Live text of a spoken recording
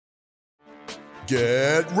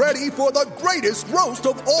Get ready for the greatest roast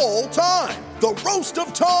of all time, the Roast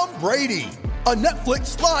of Tom Brady, a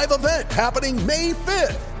Netflix live event happening May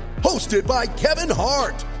 5th. Hosted by Kevin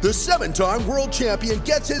Hart, the 7-time world champion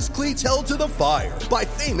gets his cleats held to the fire by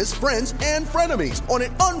famous friends and frenemies on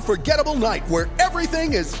an unforgettable night where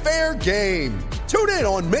everything is fair game. Tune in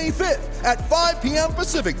on May 5th at 5 p.m.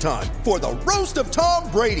 Pacific time for the Roast of Tom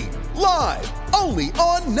Brady, live only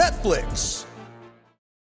on Netflix.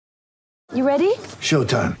 You ready?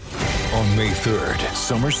 Showtime. On May 3rd,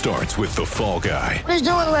 summer starts with The Fall Guy. Let's do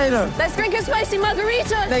it later. Let's drink a spicy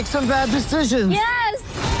margarita. Make some bad decisions. Yes!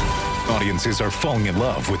 Audiences are falling in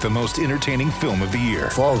love with the most entertaining film of the year.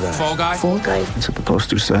 Fall Guy. Fall Guy? Fall guy. That's what the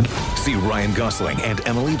poster said. See Ryan Gosling and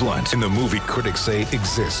Emily Blunt in the movie critics say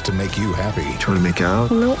exists to make you happy. Trying to make it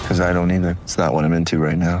out? Nope. Because I don't either. It's not what I'm into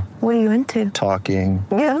right now. What are you into? Talking.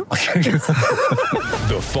 Yeah.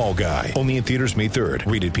 The Fall Guy. Only in theaters May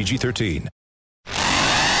 3rd. Rated PG-13.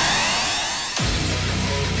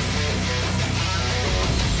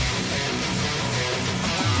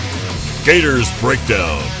 Gators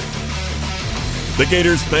Breakdown, the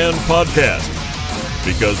Gators fan podcast,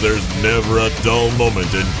 because there's never a dull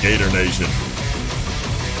moment in Gator Nation.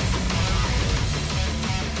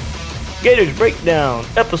 Gators Breakdown,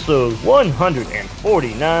 episode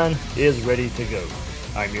 149 is ready to go.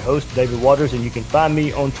 I'm your host, David Waters, and you can find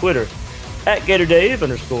me on Twitter at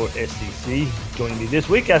GatorDave_SEC. Joining me this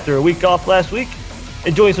week after a week off last week,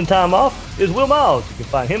 enjoying some time off, is Will Miles. You can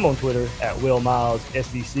find him on Twitter at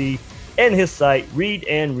WillMilesSEC and his site,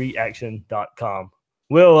 readandreaction.com.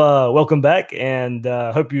 Will, welcome back, and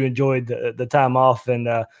hope you enjoyed the time off. And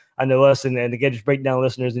I know us and the Gators Breakdown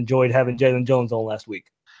listeners enjoyed having Jalen Jones on last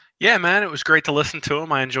week. Yeah, man, it was great to listen to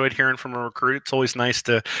him. I enjoyed hearing from a recruit. It's always nice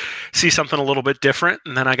to see something a little bit different.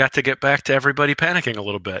 And then I got to get back to everybody panicking a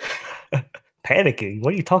little bit. Panicking?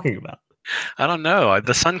 What are you talking about? I don't know.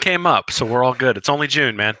 The sun came up, so we're all good. It's only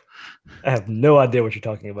June, man. I have no idea what you're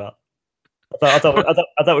talking about. I thought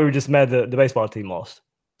we were just mad the baseball team lost.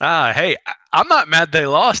 Hey, I'm not mad they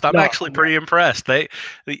lost. I'm actually pretty impressed. I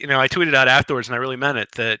tweeted out afterwards, and I really meant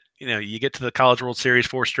it, that, you get to the College World Series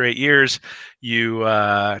 4 straight years, you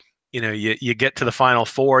get to the Final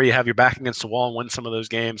Four, you have your back against the wall and win some of those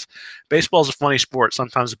games. Baseball is a funny sport.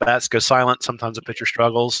 Sometimes the bats go silent, sometimes the pitcher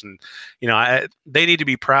struggles, and they need to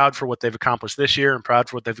be proud for what they've accomplished this year and proud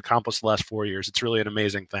for what they've accomplished the last 4 years. It's really an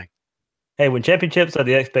amazing thing. Hey, when championships are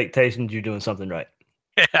the expectations, you're doing something right.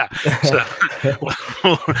 Yeah. So, well,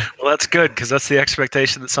 that's good, because that's the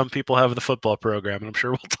expectation that some people have of the football program, and I'm sure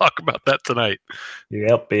we'll talk about that tonight.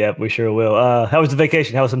 Yep, we sure will. How was the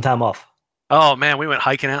vacation? How was some time off? Oh, man, we went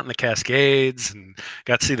hiking out in the Cascades and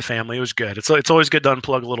got to see the family. It was good. It's always good to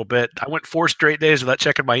unplug a little bit. I went 4 straight days without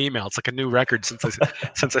checking my email. It's like a new record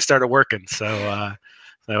since I started working. So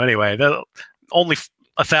anyway, only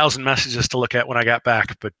 1,000 messages to look at when I got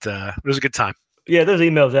back, but it was a good time. Yeah, those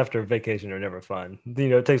emails after vacation are never fun.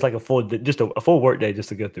 It takes like a full work day just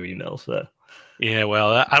to go through emails. So. Yeah,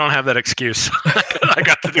 well, I don't have that excuse. I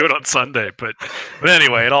got to do it on Sunday, but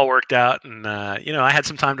anyway, it all worked out, and I had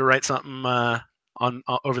some time to write something on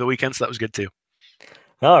over the weekend, so that was good too.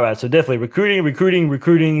 All right, so definitely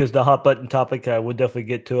recruiting is the hot button topic. We'll definitely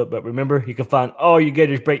get to it, but remember, you can find all your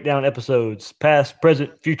Gators Breakdown episodes, past,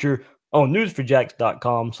 present, future, on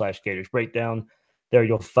newsforjacks.com/Gators Breakdown. There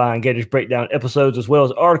you'll find Gators Breakdown episodes as well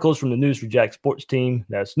as articles from the News for Jacks sports team.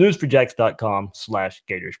 That's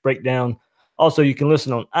newsforjacks.com/Gators Breakdown. Also, you can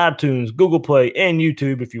listen on iTunes, Google Play, and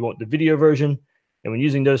YouTube if you want the video version. And when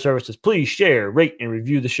using those services, please share, rate, and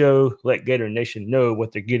review the show. Let Gator Nation know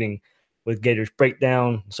what they're getting with Gators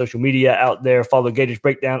Breakdown. Social media out there, follow Gators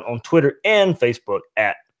Breakdown on Twitter and Facebook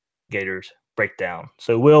at Gators Breakdown.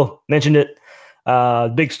 So Will mentioned it.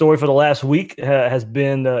 Big story for the last week has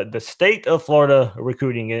been the state of Florida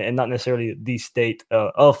recruiting, and not necessarily the state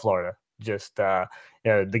of Florida, just the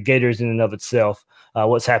Gators in and of itself,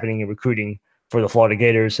 what's happening in recruiting for the Florida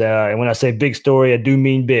Gators. And when I say big story, I do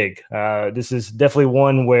mean big. This is definitely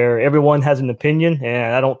one where everyone has an opinion,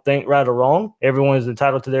 and I don't think right or wrong. Everyone is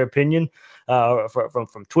entitled to their opinion.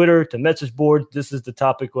 From Twitter to message boards, this is the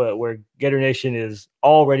topic where Gator Nation is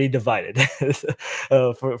already divided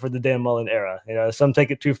for the Dan Mullen era. Some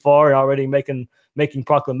take it too far and already making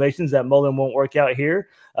proclamations that Mullen won't work out here.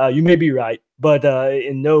 You may be right, but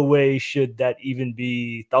in no way should that even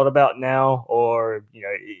be thought about now, or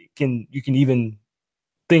you can even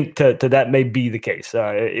think to that may be the case.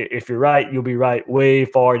 If you're right, you'll be right way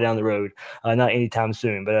far down the road, not anytime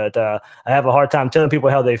soon. But I have a hard time telling people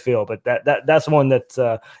how they feel. But that's one that's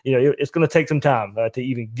it's going to take some time to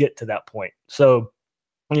even get to that point. So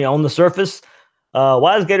on the surface,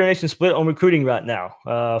 Why is Gator Nation split on recruiting right now?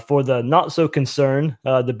 For the not so concerned,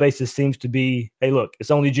 the basis seems to be, hey, look,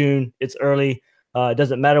 it's only June. It's early. It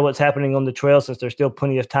doesn't matter what's happening on the trail since there's still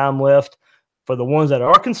plenty of time left. For the ones that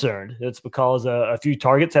are concerned, it's because a few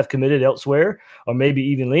targets have committed elsewhere or maybe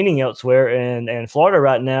even leaning elsewhere. And Florida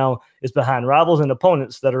right now is behind rivals and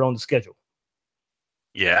opponents that are on the schedule.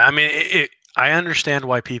 Yeah, I mean, I understand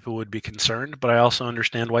why people would be concerned, but I also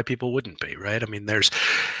understand why people wouldn't be, right? I mean,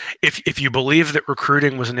 if you believe that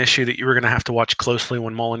recruiting was an issue that you were going to have to watch closely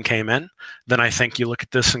when Mullen came in, then I think you look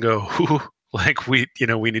at this and go, ooh, like we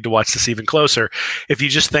need to watch this even closer. If you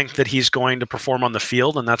just think that he's going to perform on the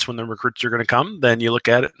field and that's when the recruits are going to come, then you look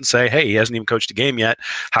at it and say, hey, he hasn't even coached a game yet.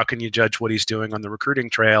 How can you judge what he's doing on the recruiting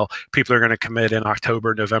trail? People are going to commit in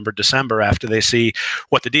October, November, December after they see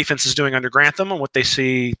what the defense is doing under Grantham and what they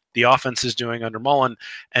see the offense is doing under Mullen,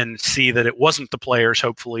 and see that it wasn't the players,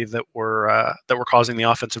 hopefully, that were causing the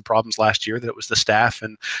offensive problems last year, that it was the staff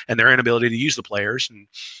and their inability to use the players. And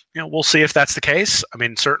we'll see if that's the case. I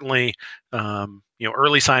mean, certainly,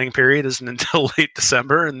 early signing period isn't until late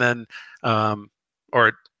December, and then,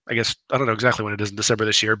 or I guess I don't know exactly when it is in December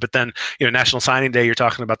this year, but then National Signing Day, you're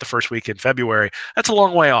talking about the first week in February. That's a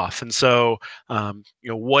long way off, and so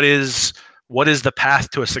what is the path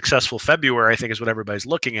to a successful February, I think, is what everybody's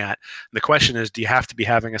looking at. And the question is, do you have to be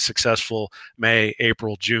having a successful May,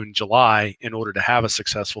 April, June, July in order to have a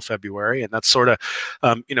successful February? And that's sort of,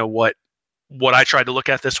 what I tried to look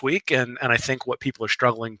at this week, and I think what people are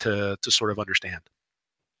struggling to sort of understand.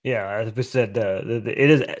 Yeah, as we said,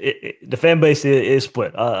 the fan base is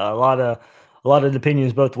split. A lot of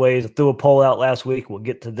opinions both ways. I threw a poll out last week. We'll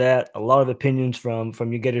get to that. A lot of opinions from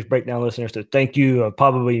you Gators Breakdown listeners. So thank you.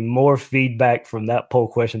 Probably more feedback from that poll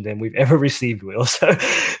question than we've ever received, Will. So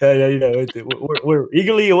we're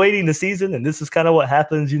eagerly awaiting the season, and this is kind of what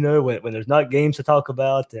happens. When there's not games to talk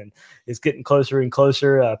about, and it's getting closer and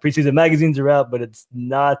closer. Preseason magazines are out, but it's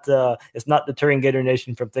not deterring Gator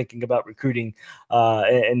Nation from thinking about recruiting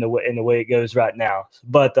in the way it goes right now.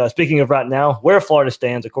 But speaking of right now, where Florida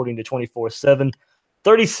stands according to 24/7.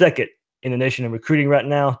 32nd in the nation in recruiting right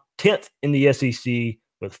now, 10th in the SEC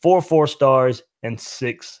with 4 4-stars and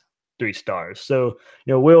 6 3-stars. So,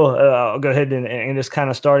 Will, I'll go ahead and just kind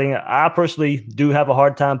of starting. I personally do have a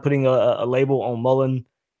hard time putting a label on Mullen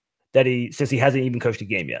since he hasn't even coached a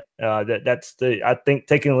game yet. I think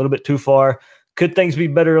taking a little bit too far. Could things be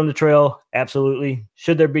better on the trail? Absolutely.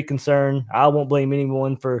 Should there be concern? I won't blame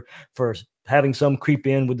anyone for having some creep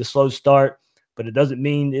in with the slow start. But it doesn't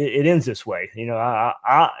mean it ends this way.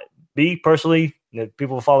 Me personally,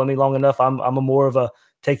 people who follow me long enough, I'm a more of a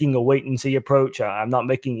taking a wait and see approach. I'm not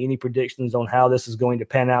making any predictions on how this is going to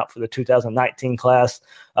pan out for the 2019 class.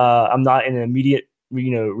 I'm not an immediate,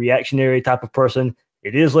 reactionary type of person.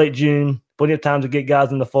 It is late June, plenty of time to get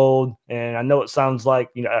guys in the fold. And I know it sounds like,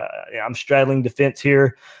 I'm straddling the fence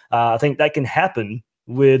here. I think that can happen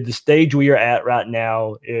with the stage we are at right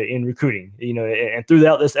now in recruiting, and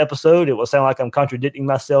throughout this episode, it will sound like I'm contradicting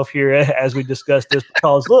myself here as we discuss this,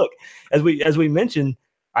 because look, as we mentioned,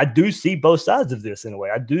 I do see both sides of this in a way.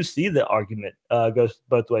 I do see the argument goes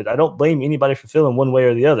both ways. I don't blame anybody for feeling one way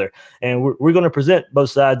or the other. And we're going to present both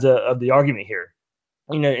sides of the argument here.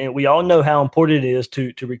 And we all know how important it is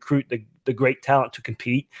to recruit the great talent to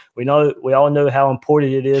compete. We all know how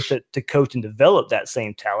important it is to coach and develop that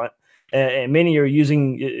same talent. And many are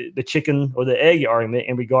using the chicken or the egg argument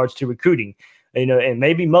in regards to recruiting, and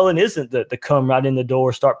maybe Mullen isn't the come right in the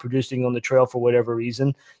door, start producing on the trail for whatever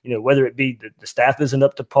reason, whether it be the staff isn't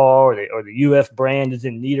up to par or the UF brand is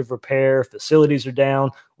in need of repair, facilities are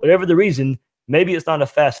down, whatever the reason, maybe it's not a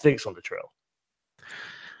fast fix on the trail.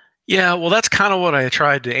 Yeah, well, that's kind of what I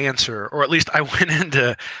tried to answer, or at least I went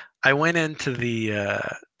into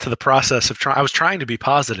the process of I was trying to be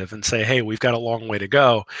positive and say, hey, we've got a long way to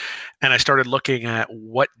go. And I started looking at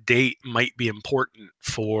what date might be important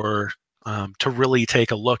for to really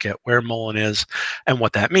take a look at where Mullen is and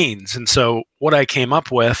what that means. And so what I came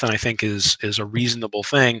up with, and I think is a reasonable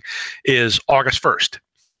thing, is August 1st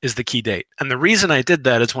is the key date. And the reason I did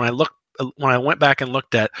that is when I went back and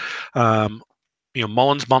looked at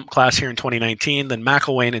Mullen's bump class here in 2019, then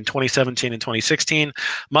McElwain in 2017 and 2016,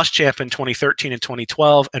 Muschamp in 2013 and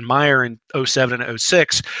 2012, and Meyer in 07 and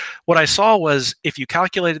 06. What I saw was if they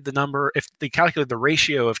calculated the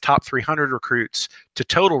ratio of top 300 recruits to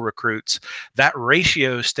total recruits, that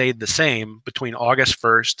ratio stayed the same between August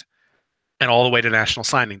 1st and all the way to National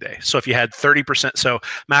Signing Day. So if you had 30%, so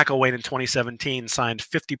McElwain in 2017 signed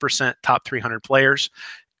 50% top 300 players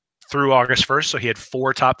through August 1st. So he had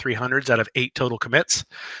 4 top 300s out of 8 total commits.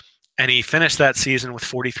 And he finished that season with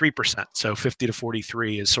 43%. So 50 to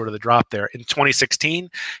 43 is sort of the drop there. In 2016,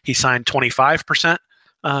 he signed 25%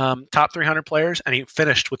 top 300 players, and he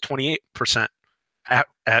finished with 28%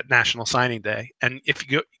 at National Signing Day. And if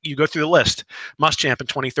you go through the list, Muschamp in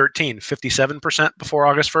 2013, 57% before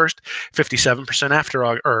August 1st, 57% after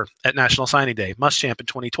or at National Signing Day. Muschamp in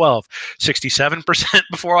 2012, 67%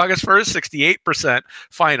 before August 1st, 68%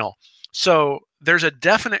 final. So there's a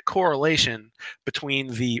definite correlation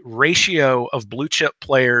between the ratio of blue chip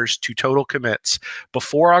players to total commits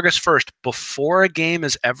before August 1st, before a game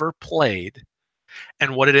is ever played,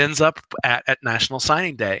 and what it ends up at National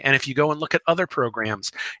Signing Day. And if you go and look at other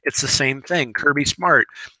programs, it's the same thing. Kirby Smart,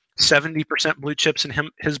 70% blue chips in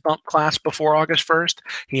his bump class before August 1st.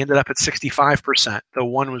 He ended up at 65%, though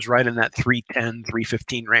one was right in that 310,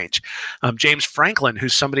 315 range. James Franklin,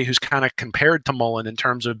 who's somebody who's kind of compared to Mullen in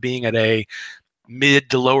terms of being at a mid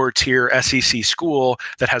to lower tier SEC school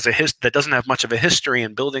that has that doesn't have much of a history,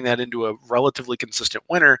 and building that into a relatively consistent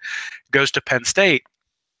winner, goes to Penn State.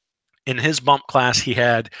 In his bump class, he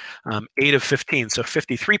had 8 of 15, so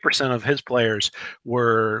 53% of his players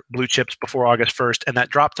were blue chips before August 1st, and that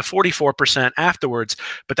dropped to 44% afterwards,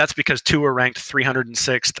 but that's because 2 were ranked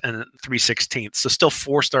 306th and 316th, so still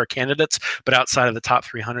 4-star candidates, but outside of the top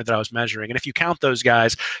 300 that I was measuring. And if you count those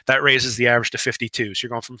guys, that raises the average to 52, so you're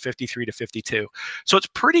going from 53 to 52. So it's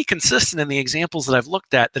pretty consistent in the examples that I've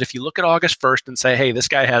looked at, that if you look at August 1st and say, hey, this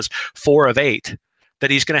guy has 4 of 8, that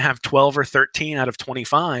he's going to have 12 or 13 out of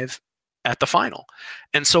 25 at the final.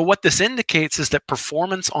 And so what this indicates is that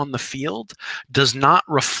performance on the field does not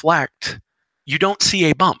reflect, you don't see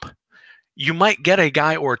a bump. You might get a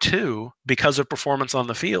guy or two because of performance on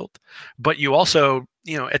the field, but you also,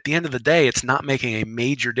 at the end of the day, it's not making a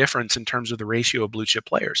major difference in terms of the ratio of blue chip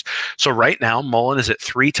players. So right now, Mullen is at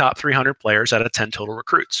 3 top 300 players out of 10 total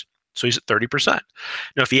recruits. So he's at 30%.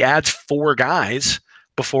 Now, if he adds 4 guys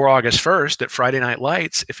before August 1st at Friday Night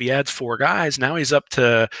Lights, if he adds 4 guys, now he's up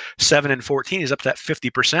to 7 and 14. He's up to that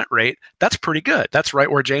 50% rate. That's pretty good. That's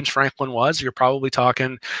right where James Franklin was. You're probably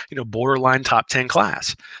talking, borderline top 10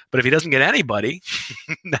 class. But if he doesn't get anybody,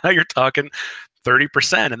 now you're talking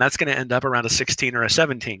 30%, and that's going to end up around a 16 or a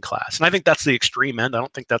 17 class. And I think that's the extreme end. I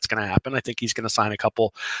don't think that's going to happen. I think he's going to sign a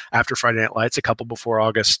couple after Friday Night Lights, a couple before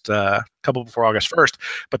August 1st.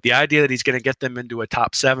 But the idea that he's going to get them into a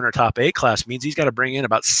top 7 or top 8 class means he's got to bring in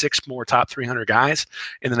about 6 more top 300 guys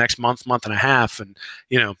in the next month and a half. And,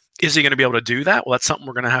 is he going to be able to do that? Well, that's something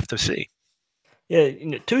we're going to have to see.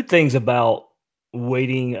 Yeah, 2 things about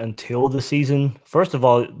waiting until the season. First of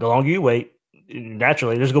all, the longer you wait,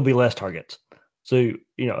 naturally, there's going to be less targets. So,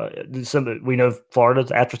 we know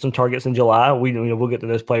Florida's after some targets in July. We'll get to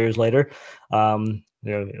those players later. Will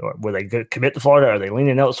they commit to Florida? Are they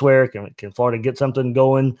leaning elsewhere? Can Florida get something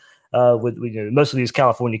going with most of these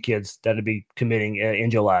California kids that would be committing in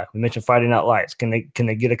July? We mentioned Friday Night Lights. Can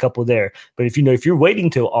they get a couple there? But if you're waiting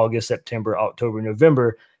till August, September, October,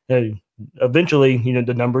 November, eventually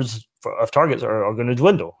the numbers of targets are going to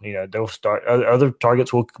dwindle. They'll start. Other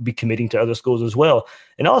targets will be committing to other schools as well,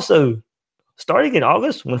 and also, starting in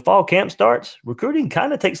August, when fall camp starts, recruiting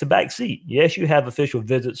kind of takes a back seat. Yes, you have official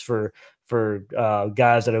visits for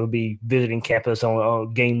guys that will be visiting campus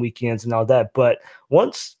on game weekends and all that. But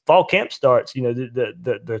once fall camp starts,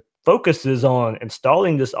 the focus is on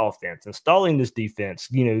installing this offense, installing this defense.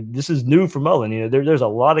 This is new for Mullen. There's a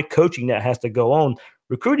lot of coaching that has to go on.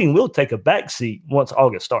 Recruiting will take a back seat once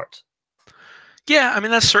August starts. Yeah,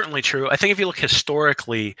 that's certainly true. I think if you look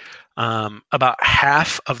historically, about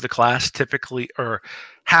half of the class typically, or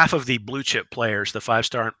half of the blue chip players, the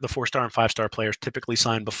 4-star and 5-star players typically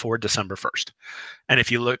sign before December 1st. And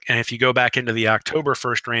if you go back into the October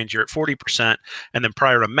 1st range, you're at 40%. And then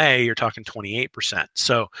prior to May, you're talking 28%.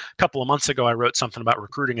 So a couple of months ago, I wrote something about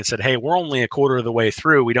recruiting and said, hey, we're only a quarter of the way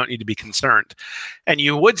through. We don't need to be concerned. And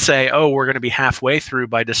you would say, oh, we're going to be halfway through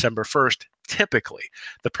by December 1st. Typically.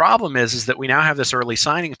 The problem is that we now have this early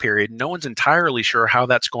signing period. No one's entirely sure how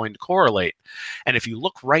that's going to correlate. And if you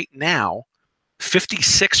look right now,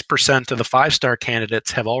 56% of the 5-star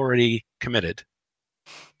candidates have already committed,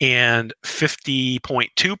 and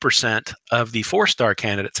 50.2% of the 4-star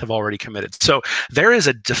candidates have already committed. So there is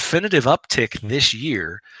a definitive uptick this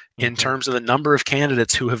year in terms of the number of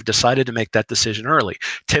candidates who have decided to make that decision early.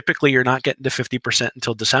 Typically, you're not getting to 50%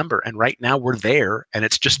 until December, and right now we're there, and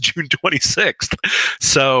it's just June 26th.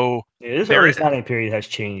 So this early signing period has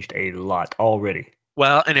changed a lot already.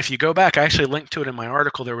 Well, and if you go back, I actually linked to it in my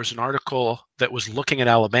article. There was an article that was looking at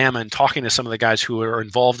Alabama and talking to some of the guys who are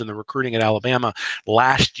involved in the recruiting at Alabama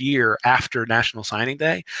last year after National Signing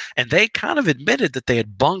Day. And they kind of admitted that they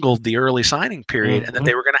had bungled the early signing period and that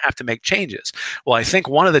they were going to have to make changes. Well, I think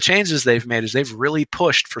one of the changes they've made is they've really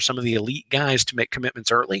pushed for some of the elite guys to make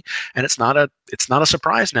commitments early. And it's not a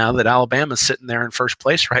surprise now that Alabama's sitting there in first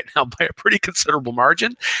place right now by a pretty considerable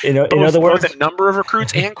margin. In other words, both in number of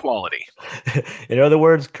recruits and quality. In other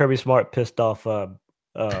words, Kirby Smart pissed off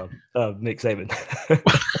Nick Saban.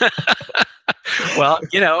 Well,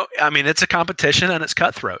 I mean, it's a competition and it's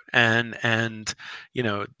cutthroat, and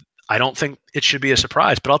I don't think it should be a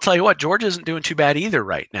surprise. But I'll tell you what, Georgia isn't doing too bad either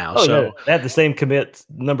right now. No. They have the same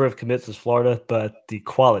number of commits as Florida, but the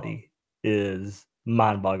quality is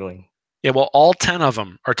mind-boggling. Yeah, well, all 10 of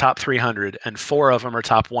them are top 300, and 4 of them are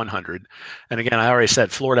top 100. And again, I already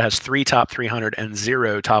said Florida has 3 top 300 and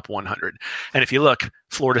 0 top 100. And if you look,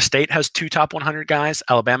 Florida State has 2 top 100 guys.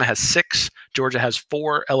 Alabama has 6. Georgia has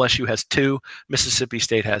 4. LSU has 2. Mississippi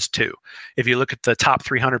State has 2. If you look at the top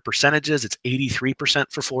 300 percentages, it's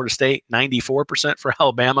 83% for Florida State, 94% for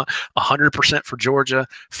Alabama, 100% for Georgia,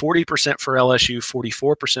 40% for LSU,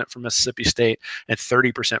 44% for Mississippi State, and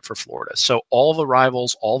 30% for Florida. So all the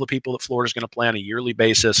rivals, all the people that Florida's going to play on a yearly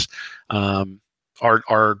basis are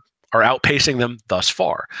outpacing them thus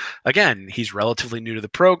far. Again, he's relatively new to the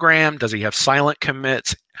program. Does he have silent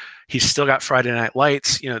commits? He's still got Friday Night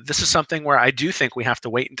Lights. This is something where I do think we have to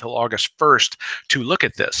wait until August 1st to look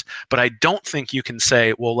at this. But I don't think you can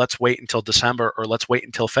say, well, let's wait until December or let's wait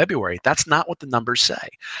until February. That's not what the numbers say.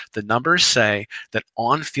 The numbers say that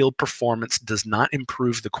on-field performance does not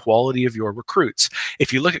improve the quality of your recruits.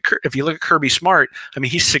 If you look at Kirby Smart, I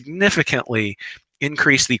mean, he significantly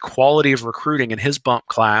increased the quality of recruiting in his bump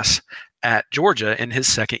class at Georgia in his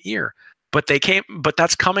second year. But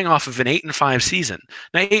that's coming off of an 8-5 season.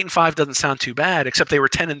 Now, 8-5 doesn't sound too bad, except they were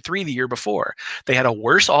 10-3 the year before. They had a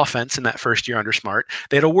worse offense in that first year under Smart.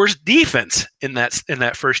 They had a worse defense in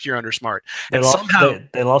that first year under Smart. They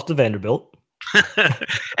lost to Vanderbilt.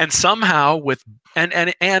 And somehow I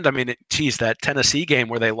mean, that Tennessee game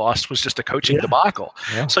where they lost was just a coaching debacle.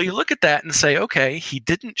 Yeah. So you look at that and say, okay, he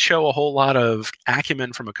didn't show a whole lot of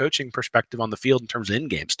acumen from a coaching perspective on the field in terms of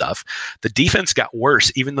in-game stuff. The defense got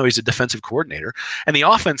worse, even though he's a defensive coordinator, and the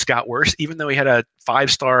offense got worse, even though he had a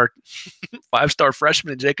five-star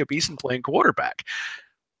freshman in Jacob Eason playing quarterback.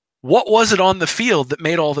 What was it on the field that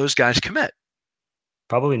made all those guys commit?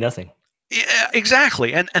 Probably nothing. Yeah,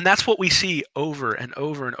 exactly. And that's what we see over and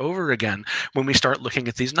over and over again when we start looking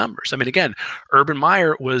at these numbers. I mean, again, Urban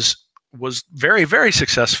Meyer was very, very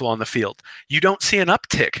successful on the field. You don't see an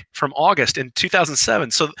uptick from August in 2007.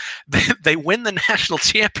 So they win the national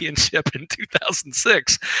championship in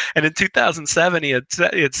 2006. And in 2007, he had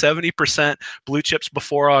 70% blue chips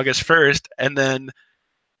before August 1st and then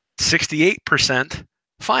 68%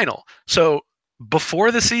 final. So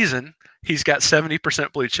before the season, he's got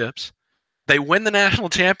 70% blue chips. They win the national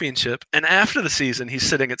championship, and after the season, he's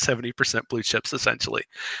sitting at 70% blue chips, essentially.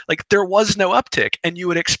 Like, there was no uptick, and you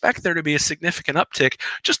would expect there to be a significant uptick.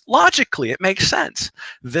 Just logically, it makes sense.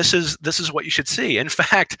 This is what you should see. In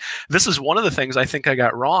fact, this is one of the things I think I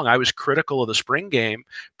got wrong. I was critical of the spring game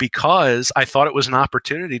because I thought it was an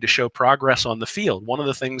opportunity to show progress on the field. One of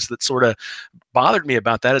the things that sort of bothered me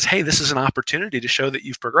about that is, hey, this is an opportunity to show that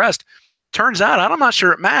you've progressed. Turns out, I'm not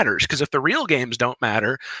sure it matters, because if the real games don't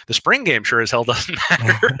matter, the spring game sure as hell doesn't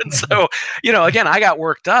matter. And so, again, I got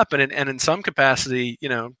worked up, and in some capacity,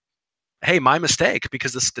 hey, my mistake,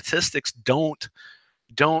 because the statistics don't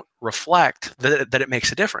reflect that it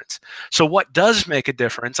makes a difference. So what does make a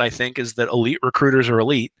difference, I think, is that elite recruiters are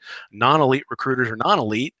elite, non-elite recruiters are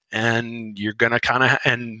non-elite, and you're going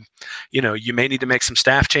to you may need to make some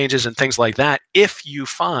staff changes and things like that if you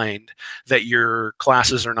find that your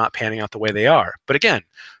classes are not panning out the way they are. But again,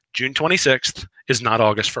 June 26th is not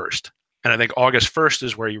August 1st. And I think August 1st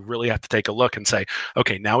is where you really have to take a look and say,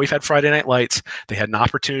 okay, now we've had Friday Night Lights. They had an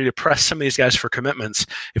opportunity to press some of these guys for commitments.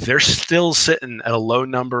 If they're still sitting at a low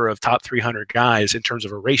number of top 300 guys in terms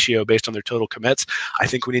of a ratio based on their total commits, I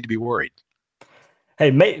think we need to be worried.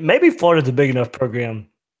 Hey, maybe Florida's a big enough program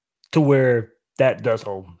to where that does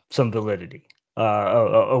hold some validity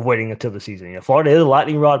of waiting until the season. Florida is a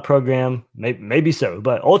lightning rod program, maybe so.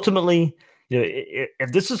 But ultimately,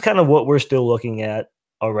 if this is kind of what we're still looking at,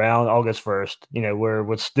 around August 1st, where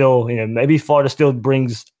we're still, maybe Florida still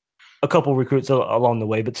brings a couple recruits along the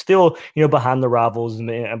way, but still, behind the rivals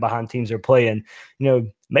and behind teams they're playing,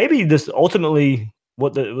 maybe this ultimately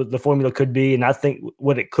what the formula could be. And I think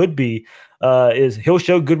what it could be is he'll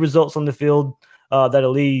show good results on the field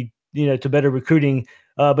that'll lead, to better recruiting.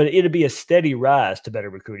 but it'll be a steady rise to better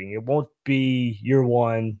recruiting. It won't be year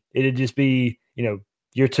one. It'll just be,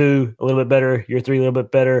 year two, a little bit better, year three, a little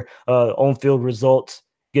bit better. On-field results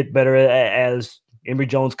get better as Emory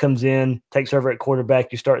Jones comes in, takes over at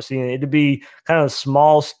quarterback. You start seeing it'll be kind of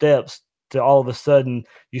small steps to all of a sudden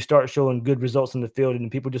you start showing good results in the field,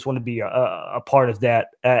 and people just want to be a part of that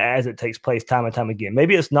as it takes place time and time again.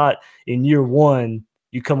 Maybe it's not in year one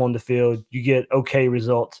you come on the field, you get okay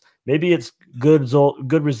results. Maybe it's good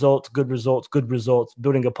results,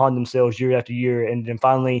 building upon themselves year after year. And then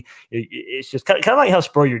finally, it's just kind of like how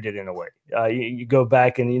Spurrier did in a way. You go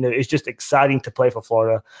back and, it's just exciting to play for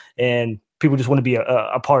Florida, and people just want to be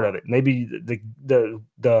a part of it. Maybe the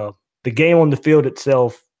game on the field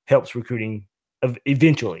itself helps recruiting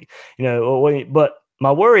eventually, but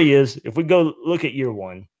my worry is if we go look at year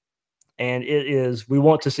one and we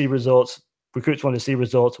want to see results, recruits want to see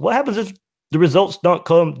results. What happens if the results don't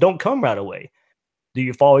come right away? Do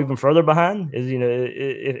you fall even further behind?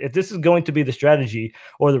 If this is going to be the strategy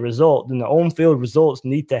or the result, then the on-field results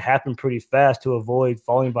need to happen pretty fast to avoid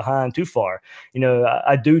falling behind too far.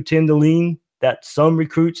 I do tend to lean that some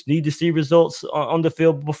recruits need to see results on the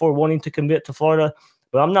field before wanting to commit to Florida.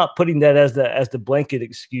 But I'm not putting that as the blanket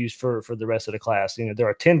excuse for the rest of the class. There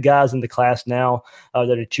are 10 guys in the class now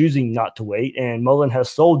that are choosing not to wait, and Mullen has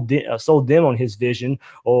sold them on his vision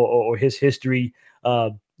or his history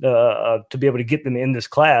to be able to get them in this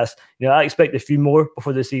class. I expect a few more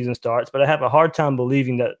before the season starts, but I have a hard time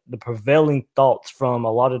believing that the prevailing thoughts from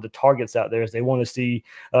a lot of the targets out there is they want to see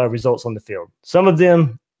results on the field. Some of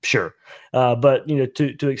them, sure, but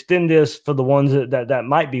to extend this for the ones that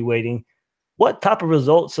might be waiting. What type of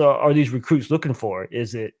results are these recruits looking for?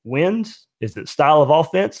 Is it wins? Is it style of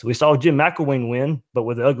offense? We saw Jim McElwain win, but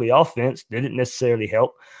with an ugly offense, didn't necessarily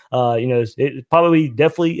help. It probably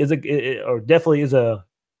definitely is a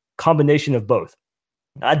combination of both.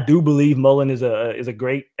 I do believe Mullen is a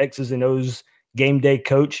great X's and O's game day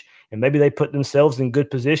coach, and maybe they put themselves in good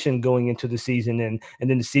position going into the season, and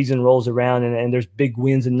then the season rolls around and there's big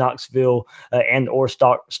wins in Knoxville and or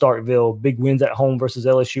Starkville, big wins at home versus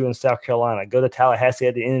LSU and South Carolina. Go to Tallahassee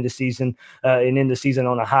at the end of the season and end the season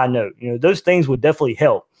on a high note. Those things would definitely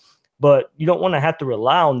help. But you don't want to have to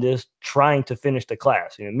rely on this trying to finish the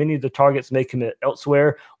class. Many of the targets may commit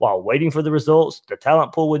elsewhere while waiting for the results. The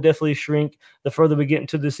talent pool would definitely shrink the further we get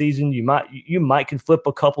into the season. You might can flip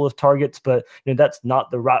a couple of targets, but that's not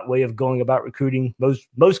the right way of going about recruiting.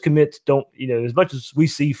 Most commits don't. As much as we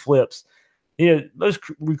see flips, most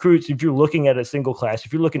recruits, if you're looking at a single class,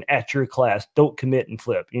 if you're looking at your class, don't commit and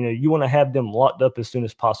flip. You want to have them locked up as soon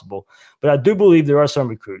as possible. But I do believe there are some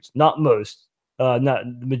recruits, not most.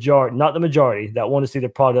 Not the majority that want to see the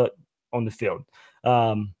product on the field.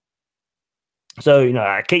 So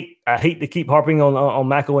I hate to keep harping on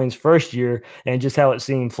McElwain's first year and just how it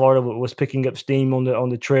seemed Florida was picking up steam on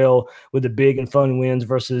the trail with the big and fun wins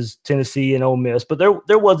versus Tennessee and Ole Miss, but there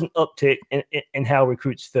was an uptick in how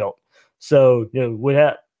recruits felt. So would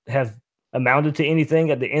that have amounted to anything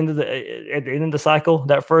at the end of the cycle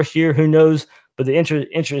that first year? Who knows? But the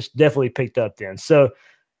interest definitely picked up then. So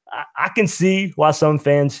I can see why some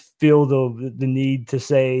fans feel the need to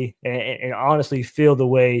say and honestly feel the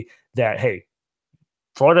way that, hey,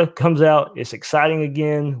 Florida comes out, it's exciting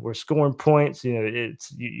again, we're scoring points. You're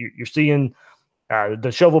seeing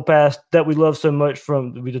the shovel pass that we love so much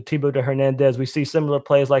from the Tebow to Hernandez. We see similar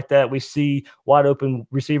plays like that. We see wide open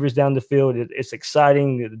receivers down the field. It's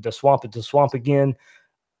exciting. The swamp is the swamp again.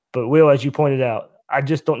 But Will, as you pointed out, I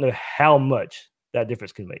just don't know how much that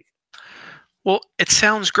difference can make. Well, it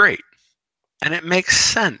sounds great, and it makes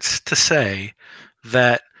sense to say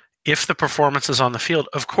that if the performance is on the field,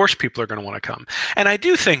 of course people are going to want to come. And I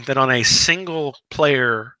do think that on a single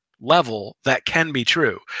player level, that can be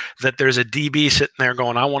true, that there's a DB sitting there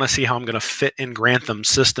going, I want to see how I'm going to fit in Grantham's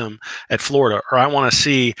system at Florida, or I want to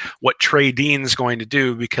see what Trey Dean's going to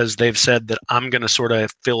do because they've said that I'm going to sort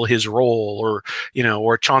of fill his role,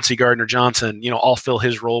 or Chauncey Gardner-Johnson, I'll fill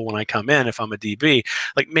his role when I come in if I'm a DB.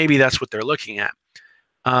 Like maybe that's what they're looking at.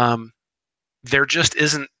 There just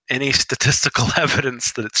isn't any statistical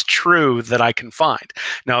evidence that it's true that I can find.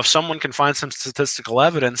 Now, if someone can find some statistical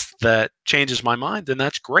evidence that changes my mind, then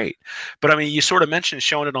that's great. But I mean, you sort of mentioned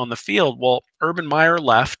showing it on the field. Well, Urban Meyer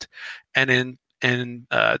left, and in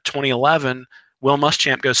 2011, Will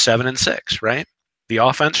Muschamp goes 7-6, right? The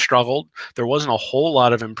offense struggled. There wasn't a whole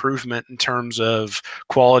lot of improvement in terms of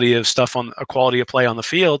quality of play on the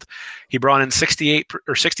field. He brought in 68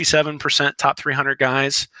 or 67% top 300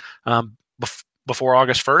 guys before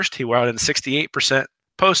August 1st. He brought in 68%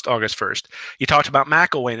 post August 1st. You talked about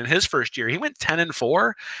McElwain in his first year. He went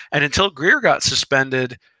 10-4, and until Greer got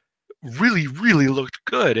suspended, really, really looked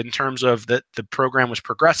good in terms of that the program was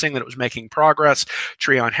progressing, that it was making progress.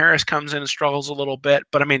 Treon Harris comes in and struggles a little bit.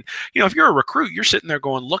 But I mean, if you're a recruit, you're sitting there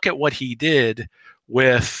going, look at what he did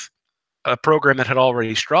with a program that had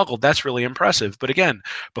already struggled. That's really impressive. But again,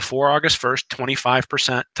 before August 1st,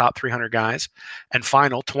 25% top 300 guys, and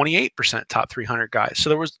final 28% top 300 guys. So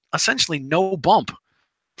there was essentially no bump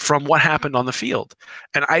from what happened on the field.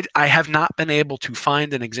 And I have not been able to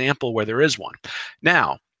find an example where there is one.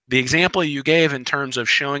 Now, the example you gave in terms of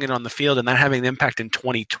showing it on the field and that having an impact in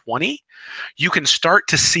 2020, you can start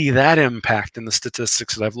to see that impact in the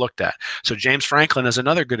statistics that I've looked at. So James Franklin is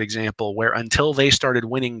another good example where until they started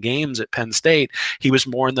winning games at Penn State, he was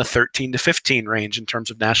more in the 13 to 15 range in terms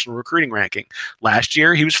of national recruiting ranking. Last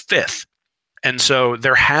year, he was 5th. And so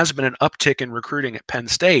there has been an uptick in recruiting at Penn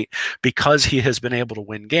State because he has been able to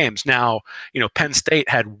win games. Now, Penn State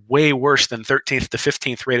had way worse than 13th to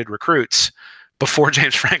 15th rated recruits before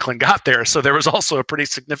James Franklin got there. So there was also a pretty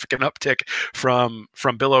significant uptick from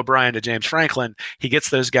Bill O'Brien to James Franklin. He gets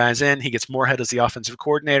those guys in. He gets Moorhead as the offensive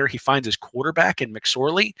coordinator. He finds his quarterback in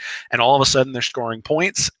McSorley, and all of a sudden they're scoring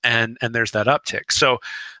points, and there's that uptick. So,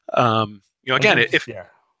 again,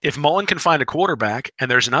 if Mullen can find a quarterback and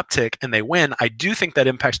there's an uptick and they win, I do think that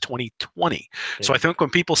impacts 2020. Yeah. So I think when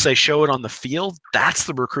people say show it on the field, that's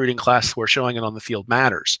the recruiting class where showing it on the field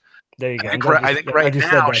matters. There you go. I think right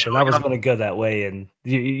now, I was going to go that way, and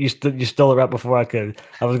you stole it right before I could.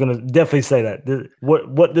 I was going to definitely say that.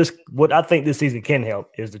 What I think this season can help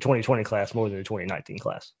is the 2020 class more than the 2019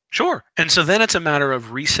 class. Sure. And so then it's a matter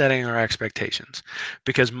of resetting our expectations,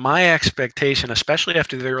 because my expectation, especially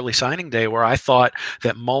after the early signing day, where I thought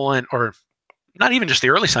that Mullen, or not even just the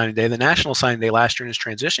early signing day, the national signing day last year in his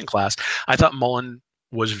transition class, I thought Mullen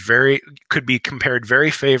could be compared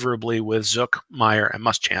very favorably with Zook, Meyer, and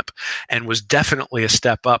Muschamp, and was definitely a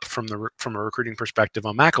step up from a recruiting perspective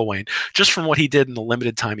on McElwain, just from what he did in the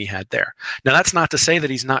limited time he had there. Now, that's not to say that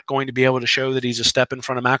he's not going to be able to show that he's a step in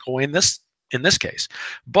front of McElwain in this case,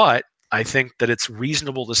 but I think that it's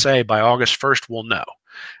reasonable to say by August 1st we'll know.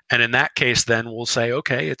 And in that case, then we'll say,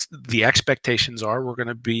 okay, the expectations are we're going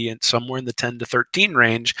to be somewhere in the 10 to 13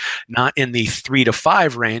 range, not in the 3 to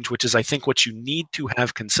 5 range, which is, I think, what you need to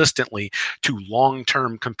have consistently to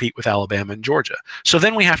long-term compete with Alabama and Georgia. So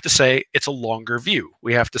then we have to say it's a longer view.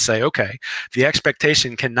 We have to say, okay, the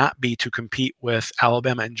expectation cannot be to compete with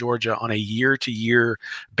Alabama and Georgia on a year-to-year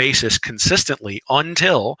basis consistently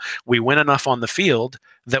until we win enough on the field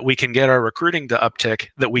that we can get our recruiting to uptick,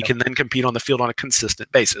 that we can then compete on the field on a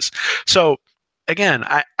consistent basis. So again,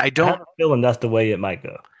 I don't have a feeling that's the way it might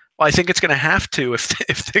go. Well, I think it's going to have to if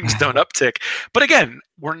things don't uptick. But again,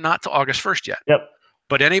 we're not to August 1st yet. Yep.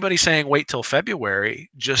 But anybody saying wait till February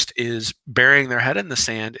just is burying their head in the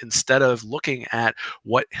sand instead of looking at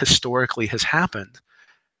what historically has happened.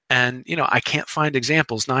 And, I can't find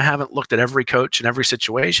examples. Now, I haven't looked at every coach in every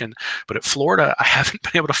situation, but at Florida, I haven't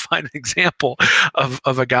been able to find an example of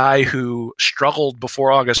a guy who struggled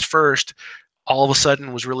before August 1st, all of a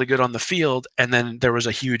sudden was really good on the field, and then there was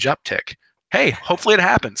a huge uptick. Hey, hopefully it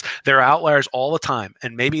happens. There are outliers all the time,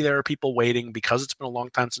 and maybe there are people waiting because it's been a long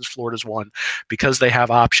time since Florida's won, because they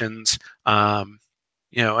have options. And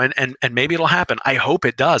maybe it'll happen. I hope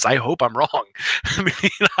it does. I hope I'm wrong. I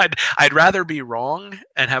mean, I'd rather be wrong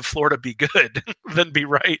and have Florida be good than be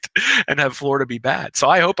right and have Florida be bad. So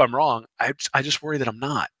I hope I'm wrong. I just worry that I'm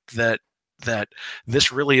not. That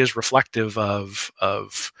this really is reflective of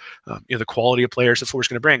the quality of players that Florida's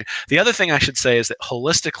going to bring. The other thing I should say is that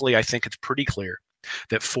holistically, I think it's pretty clear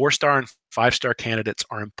that 4-star and 5-star candidates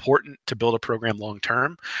are important to build a program long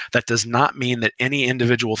term. That does not mean that any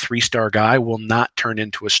individual 3-star guy will not turn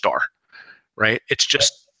into a star, right? It's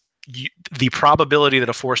just the probability that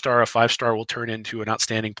a 4-star or a 5-star will turn into an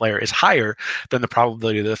outstanding player is higher than the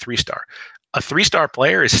probability that a 3-star. A 3-star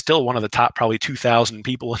player is still one of the top probably 2,000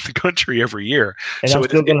 people in the country every year. And so I'm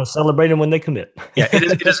still going to celebrate them when they commit. Yeah,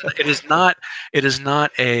 it is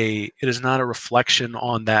not a reflection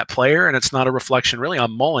on that player, and it's not a reflection really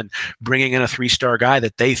on Mullen bringing in a 3-star guy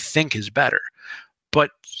that they think is better.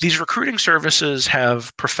 But these recruiting services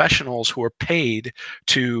have professionals who are paid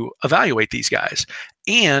to evaluate these guys.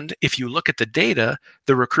 And if you look at the data,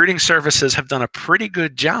 the recruiting services have done a pretty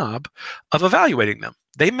good job of evaluating them.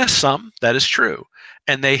 They miss some, that is true,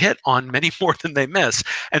 and they hit on many more than they miss.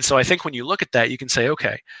 And so I think when you look at that, you can say,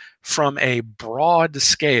 okay, from a broad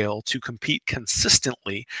scale to compete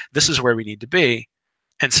consistently, this is where we need to be.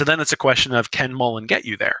 And so then it's a question of, can Mullen get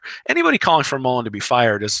you there? Anybody calling for Mullen to be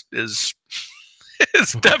fired is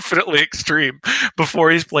definitely extreme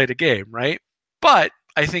before he's played a game, right? But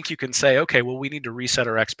I think you can say, okay, well, we need to reset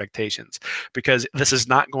our expectations because this is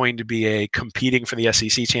not going to be a competing for the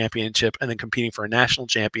SEC championship and then competing for a national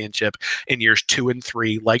championship in years 2 and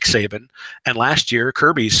 3, like Saban. And last year,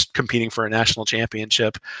 Kirby's competing for a national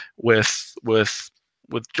championship with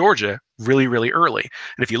Georgia really, really early.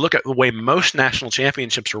 And if you look at the way most national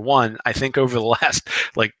championships are won, I think over the last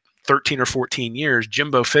 13 or 14 years,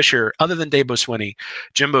 Jimbo Fisher, other than Dabo Swinney,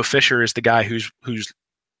 Jimbo Fisher is the guy who's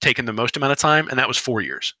taken the most amount of time, and that was 4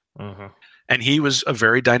 years. Mm-hmm. And he was a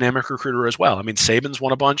very dynamic recruiter as well. I mean, Saban's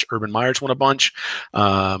won a bunch, Urban Meyer's won a bunch,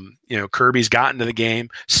 Kirby's gotten to the game,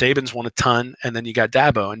 Saban's won a ton, and then you got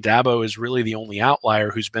Dabo, and Dabo is really the only outlier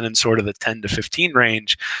who's been in sort of the 10 to 15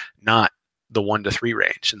 range, not the 1 to 3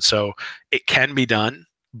 range. And so it can be done,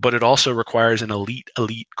 but it also requires an elite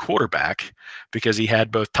quarterback because he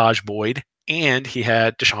had both Taj Boyd and he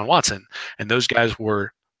had Deshaun Watson, and those guys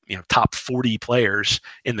were top 40 players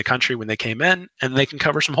in the country when they came in, and they can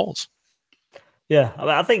cover some holes. Yeah,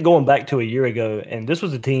 I think going back to a year ago, and this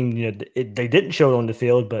was a team, they didn't show it on the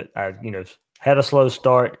field, but had a slow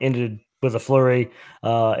start, ended with a flurry,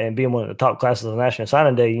 and being one of the top classes of the National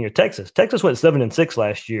Signing Day. Texas went 7-6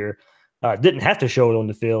 last year, didn't have to show it on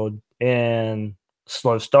the field, and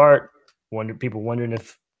slow start. People wondering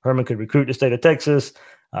if Herman could recruit the state of Texas.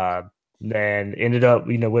 And ended up,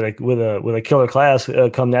 with a killer class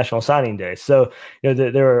come National Signing Day. So,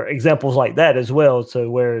 there are examples like that as well. So,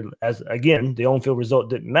 whereas again, the on-field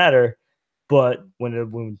result didn't matter, but when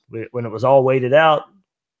it was all weighted out,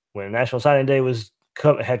 when National Signing Day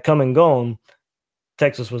had come and gone,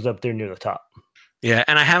 Texas was up there near the top. Yeah,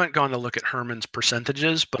 and I haven't gone to look at Herman's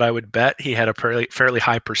percentages, but I would bet he had a fairly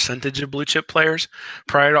high percentage of blue chip players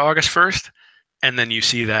prior to August 1st. And then you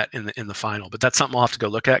see that in the final. But that's something I'll have to go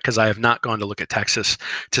look at because I have not gone to look at Texas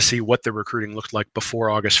to see what the recruiting looked like before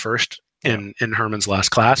August 1st in Herman's last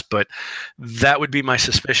class. But that would be my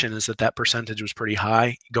suspicion, is that percentage was pretty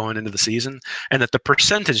high going into the season and that the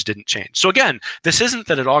percentage didn't change. So again, this isn't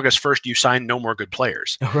that at August 1st you signed no more good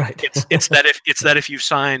players. Right. It's that if you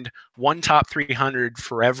signed one top 300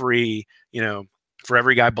 for every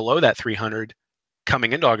guy below that 300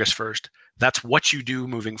 coming into August 1st, that's what you do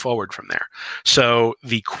moving forward from there. So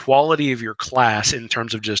the quality of your class in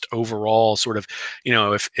terms of just overall sort of,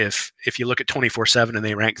 if you look at 24/7 and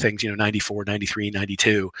they rank things, 94, 93,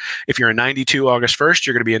 92, if you're a 92 August 1st,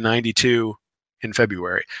 you're going to be a 92 in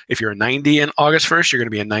February. If you're a 90 in August 1st, you're going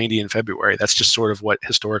to be a 90 in February. That's just sort of what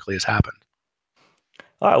historically has happened.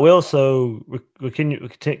 All right, Will, so we're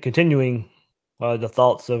continuing the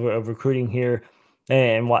thoughts of recruiting here.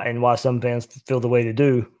 And why some fans feel the way they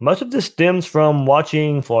do. Much of this stems from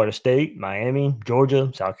watching Florida State, Miami, Georgia,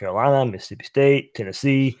 South Carolina, Mississippi State,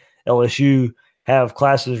 Tennessee, LSU have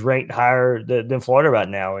classes ranked higher than Florida right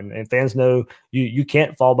now. And fans know you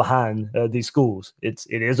can't fall behind these schools. It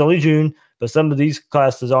is only June, but some of these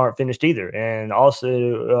classes aren't finished either. And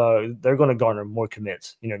also they're going to garner more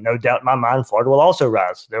commits. No doubt in my mind, Florida will also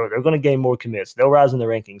rise. They're going to gain more commits. They'll rise in the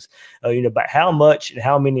rankings. But how much and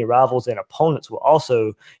how many rivals and opponents will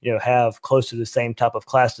also, have close to the same type of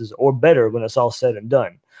classes or better when it's all said and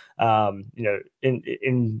done.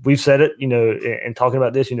 And we've said it, and talking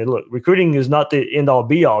about this, look, recruiting is not the end all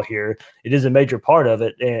be all here. It is a major part of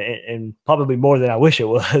it and probably more than I wish it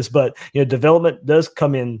was, but, development does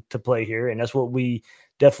come into play here. And that's what we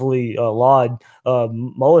definitely laud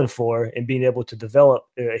Mullen for, and being able to develop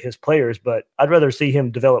his players. But I'd rather see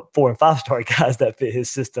him develop 4- and 5-star guys that fit his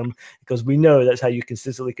system, because we know that's how you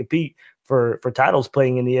consistently compete for titles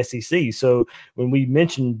playing in the SEC. So when we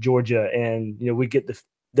mention Georgia and, we get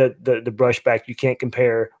the brush back, you can't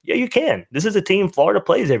compare. Yeah, you can. This is a team Florida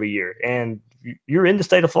plays every year, and you're in the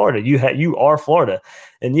state of Florida. You are Florida.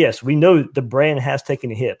 And yes, we know the brand has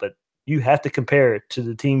taken a hit, but you have to compare it to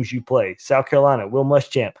the teams you play. South Carolina, Will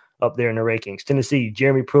Muschamp up there in the rankings. Tennessee,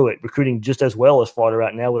 Jeremy Pruitt recruiting just as well as Florida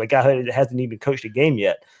right now, with a guy who hasn't even coached a game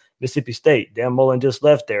yet. Mississippi State, Dan Mullen just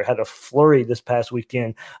left there, had a flurry this past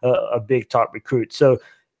weekend, a big top recruit. So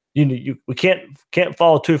we can't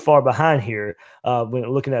fall too far behind here when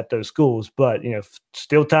looking at those schools, but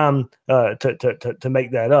still time to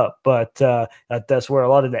make that up. But that's where a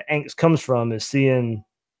lot of the angst comes from, is seeing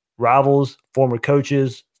rivals, former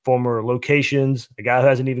coaches, former locations, a guy who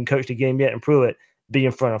hasn't even coached a game yet, and Pruitt, be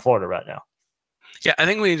in front of Florida right now. Yeah, I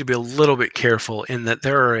think we need to be a little bit careful in that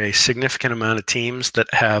there are a significant amount of teams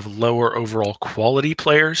that have lower overall quality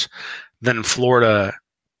players than Florida.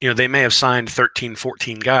 They may have signed 13,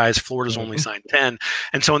 14 guys. Florida's only signed 10.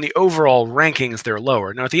 And so in the overall rankings, they're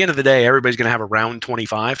lower. Now, at the end of the day, everybody's going to have around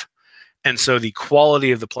 25. And so the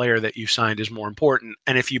quality of the player that you signed is more important.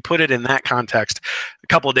 And if you put it in that context, a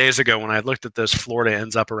couple of days ago when I looked at this, Florida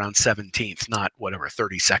ends up around 17th, not whatever,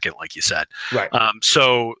 32nd, like you said. Right.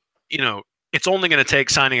 So, it's only going to take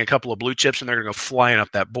signing a couple of blue chips and they're going to go flying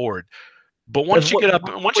up that board. But once you get up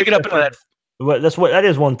into that. Well, that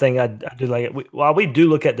is one thing I do like. While we do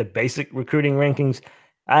look at the basic recruiting rankings,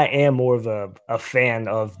 I am more of a fan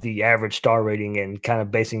of the average star rating and kind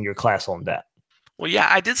of basing your class on that. Well, yeah,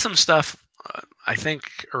 I did some stuff, I think,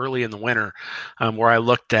 early in the winter where I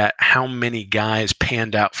looked at how many guys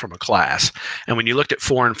panned out from a class. And when you looked at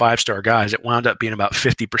 4 and 5 star guys, it wound up being about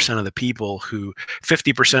 50% of the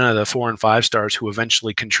 50% of the 4 and 5 stars who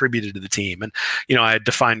eventually contributed to the team. And, I had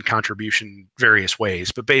defined contribution various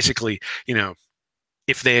ways, but basically,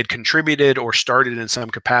 if they had contributed or started in some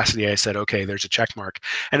capacity, I said, okay, there's a check mark.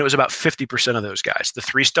 And it was about 50% of those guys. The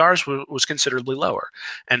 3 stars was considerably lower.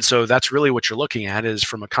 And so that's really what you're looking at is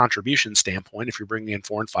from a contribution standpoint. If you're bringing in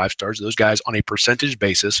 4 and 5 stars, those guys on a percentage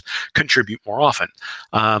basis contribute more often.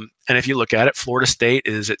 And if you look at it, Florida State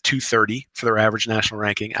is at 230 for their average national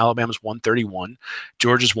ranking. Alabama's 131.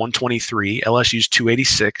 Georgia's 123. LSU's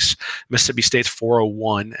 286. Mississippi State's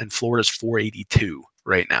 401. And Florida's 482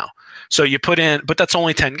 right now. So you put in, but that's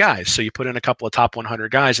only 10 guys. So you put in a couple of top 100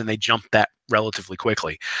 guys and they jump that relatively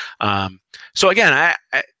quickly. So again,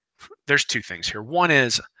 there's 2 things here. One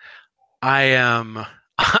is I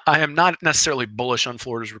am not necessarily bullish on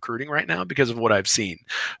Florida's recruiting right now because of what I've seen,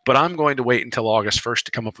 but I'm going to wait until August 1st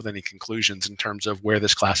to come up with any conclusions in terms of where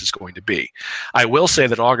this class is going to be. I will say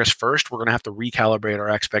that August 1st, we're going to have to recalibrate our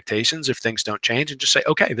expectations if things don't change and just say,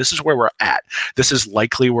 okay, this is where we're at. This is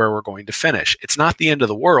likely where we're going to finish. It's not the end of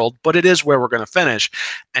the world, but it is where we're going to finish.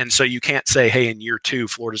 And so you can't say, hey, in year 2,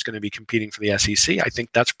 Florida's going to be competing for the SEC. I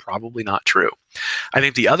think that's probably not true. I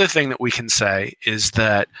think the other thing that we can say is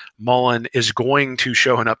that Mullen is going to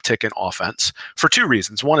show an uptick in offense for 2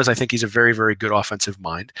 reasons. One is I think he's a very, very good offensive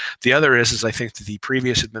mind. The other is I think that the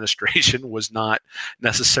previous administration was not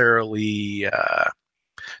necessarily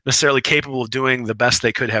capable of doing the best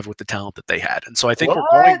they could have with the talent that they had. And so I think we're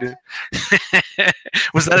going to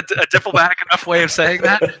 – was that a diplomatic enough way of saying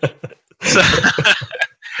that?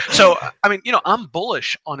 So, I mean, I'm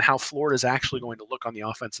bullish on how Florida is actually going to look on the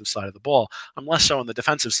offensive side of the ball. I'm less so on the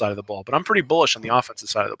defensive side of the ball, but I'm pretty bullish on the offensive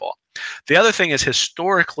side of the ball. The other thing is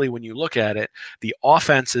historically, when you look at it, the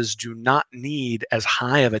offenses do not need as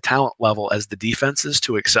high of a talent level as the defenses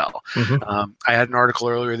to excel. Mm-hmm. I had an article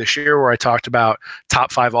earlier this year where I talked about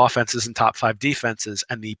top 5 offenses and top 5 defenses,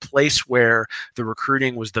 and the place where the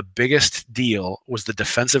recruiting was the biggest deal was the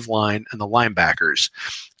defensive line and the linebackers.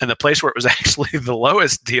 And the place where it was actually the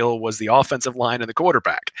lowest deal was the offensive line and the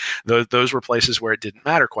quarterback. Those were places where it didn't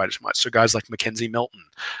matter quite as much. So guys like Mackenzie Milton,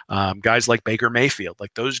 guys like Baker Mayfield,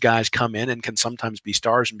 like those guys come in and can sometimes be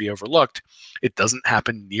stars and be overlooked. It doesn't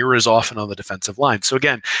happen near as often on the defensive line. So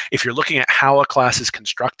again, if you're looking at how a class is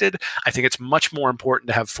constructed, I think it's much more important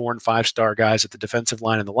to have 4 and 5 star guys at the defensive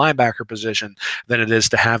line and the linebacker position than it is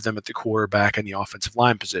to have them at the quarterback and the offensive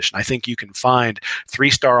line position. I think you can find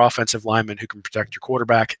 3-star offensive linemen who can protect your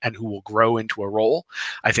quarterback and who will grow into a role.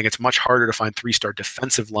 I think it's much harder to find 3-star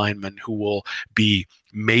defensive linemen who will be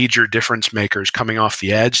major difference makers coming off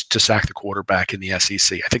the edge to sack the quarterback in the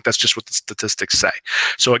SEC. I think that's just what the statistics say.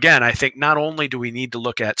 So again, I think not only do we need to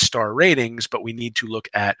look at star ratings, but we need to look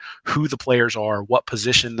at who the players are, what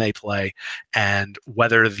position they play, and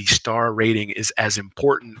whether the star rating is as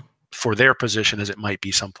important for their position as it might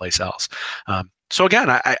be someplace else. So again,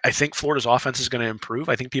 I think Florida's offense is going to improve.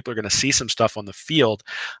 I think people are going to see some stuff on the field.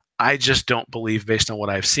 I just don't believe, based on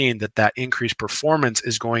what I've seen, that increased performance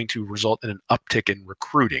is going to result in an uptick in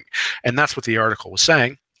recruiting, and that's what the article was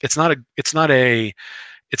saying. It's not a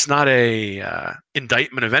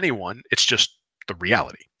indictment of anyone. It's just the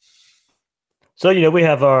reality. So, we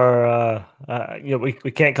have our,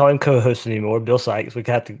 we can't call him co-host anymore, Bill Sykes. We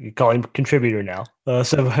have to call him contributor now.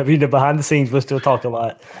 So, behind the scenes, we'll still talk a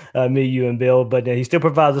lot, me, you, and Bill. But he still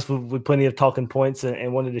provides us with plenty of talking points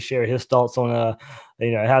and wanted to share his thoughts on,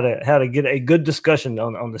 how to get a good discussion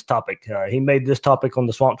on this topic. He made this topic on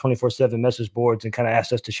the Swamp 24/7 message boards and kind of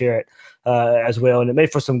asked us to share it as well. And it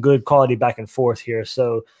made for some good quality back and forth here.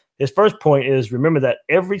 So, his first point is, remember that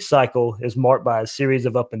every cycle is marked by a series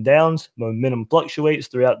of up and downs. Momentum fluctuates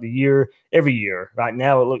throughout the year, every year. Right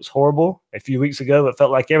now, it looks horrible. A few weeks ago, it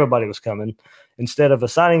felt like everybody was coming. Instead of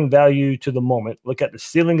assigning value to the moment, look at the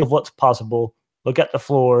ceiling of what's possible, look at the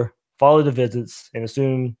floor, follow the visits, and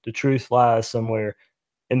assume the truth lies somewhere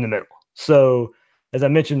in the middle. So, as I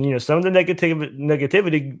mentioned, some of the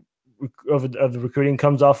negativity of the recruiting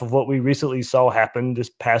comes off of what we recently saw happen this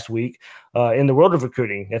past week in the world of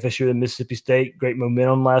recruiting. FSU and Mississippi State, great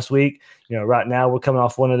momentum last week. Right now we're coming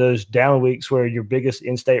off one of those down weeks where your biggest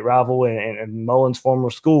in-state rival and Mullen's former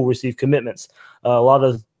school received commitments. A lot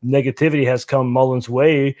of negativity has come Mullen's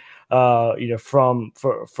way, from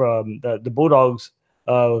the Bulldogs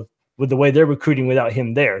with the way they're recruiting without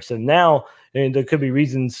him there. So now there could be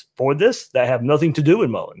reasons for this that have nothing to do with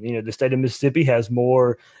Mullen. The state of Mississippi has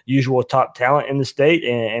more usual top talent in the state,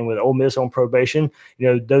 and with Ole Miss on probation,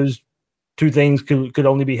 those two things could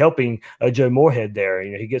only be helping Joe Moorhead there.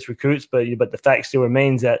 He gets recruits, but the fact still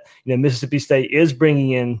remains that Mississippi State is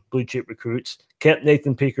bringing in blue chip recruits, kept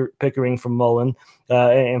Nathan Pickering from Mullen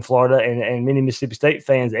in Florida, and many Mississippi State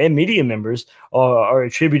fans and media members are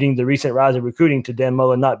attributing the recent rise of recruiting to Dan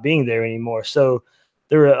Mullen not being there anymore. So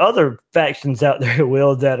there are other factions out there,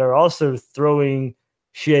 Will, that are also throwing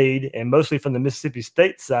shade, and mostly from the Mississippi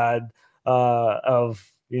State side of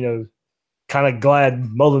kind of glad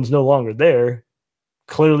Mullen's no longer there,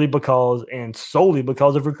 clearly because and solely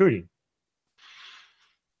because of recruiting.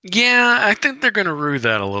 Yeah, I think they're going to rue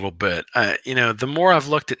that a little bit. The more I've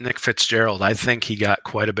looked at Nick Fitzgerald, I think he got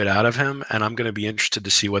quite a bit out of him, and I'm going to be interested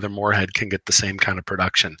to see whether Moorhead can get the same kind of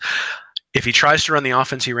production. If he tries to run the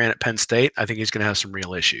offense he ran at Penn State, I think he's going to have some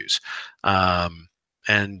real issues. At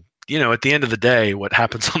the end of the day, what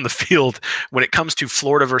happens on the field when it comes to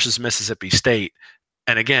Florida versus Mississippi State,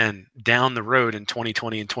 and again, down the road in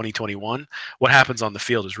 2020 and 2021, what happens on the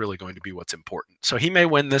field is really going to be what's important. So he may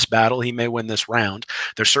win this battle. He may win this round.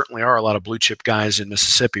 There certainly are a lot of blue chip guys in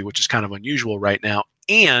Mississippi, which is kind of unusual right now.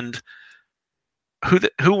 And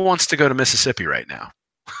who wants to go to Mississippi right now?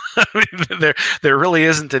 I mean, there really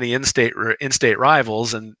isn't any in-state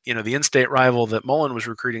rivals, and the in-state rival that Mullen was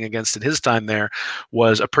recruiting against at his time there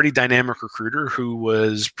was a pretty dynamic recruiter who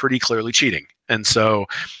was pretty clearly cheating. And so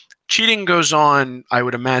cheating goes on, I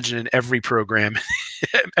would imagine, in every program,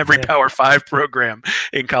 every Power 5 program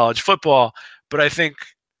in college football. But I think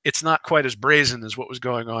it's not quite as brazen as what was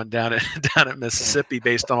going on down at Mississippi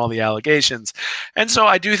based on all the allegations. And so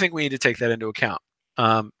I do think we need to take that into account.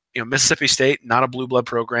 Mississippi State, not a blue blood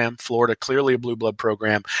program. Florida, clearly a blue blood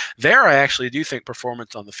program. There, I actually do think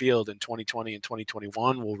performance on the field in 2020 and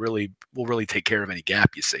 2021 will really take care of any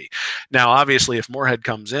gap you see. Now, obviously, if Moorhead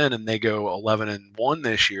comes in and they go 11-1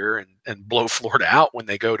 this year and blow Florida out when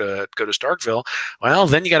they go to Starkville, well,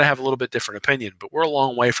 then you got to have a little bit different opinion. But we're a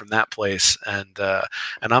long way from that place, and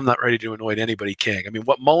I'm not ready to anoint anybody king. I mean,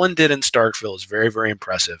 what Mullen did in Starkville is very, very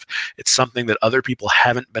impressive. It's something that other people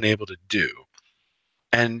haven't been able to do.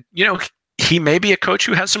 And, he may be a coach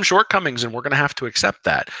who has some shortcomings, and we're going to have to accept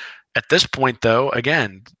that. At this point, though,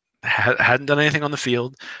 again, hadn't done anything on the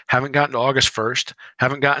field, haven't gotten to August 1st,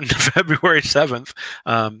 haven't gotten to February 7th.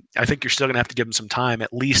 I think you're still going to have to give him some time,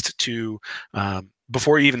 at least to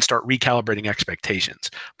before you even start recalibrating expectations.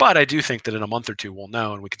 But I do think that in a month or two, we'll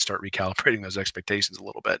know, and we can start recalibrating those expectations a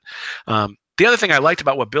little bit. The other thing I liked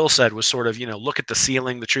about what Bill said was sort of, look at the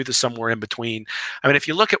ceiling. The truth is somewhere in between. I mean, if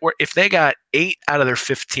you look at if they got 8 out of their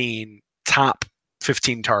 15 top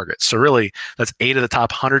 15 targets, so really that's 8 of the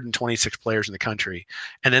top 126 players in the country,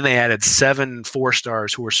 and then they added 7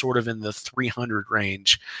 4-stars who were sort of in the 300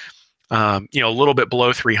 range, a little bit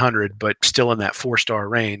below 300, but still in that 4-star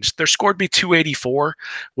range, their score would be 284,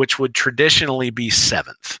 which would traditionally be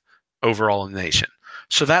 7th overall in the nation.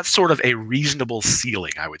 So that's sort of a reasonable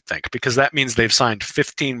ceiling, I would think, because that means they've signed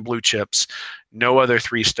 15 blue chips, no other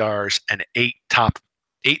 3-stars, and 8 top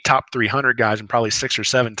 300 guys, and probably 6 or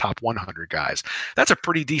 7 top 100 guys. That's a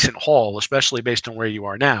pretty decent haul, especially based on where you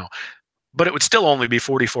are now. But it would still only be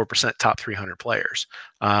 44% top 300 players.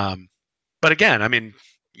 But again, I mean,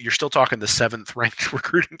 you're still talking the 7th ranked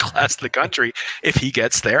recruiting class in the country. If he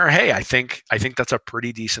gets there, hey, I think that's a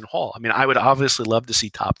pretty decent haul. I mean, I would obviously love to see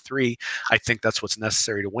top 3. I think that's what's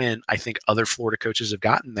necessary to win. I think other Florida coaches have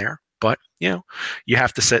gotten there, but you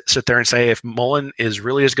have to sit there and say, if Mullen is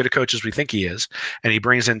really as good a coach as we think he is, and he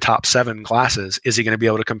brings in top 7 classes, is he going to be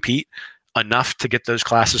able to compete enough to get those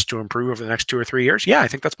classes to improve over the next 2 or 3 years? Yeah, I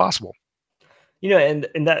think that's possible. And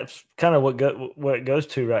that's kind of what it goes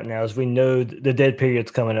to right now is we know the dead period's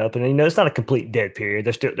coming up, and it's not a complete dead period.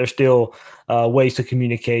 There's still ways to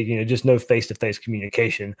communicate. Just no face-to-face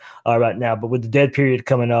communication right now. But with the dead period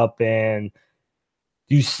coming up, and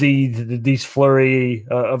you see these flurry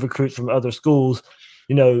of recruits from other schools,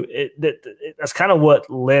 that's kind of what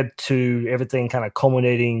led to everything kind of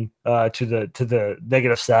culminating to the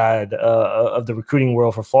negative side of the recruiting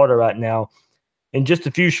world for Florida right now. In just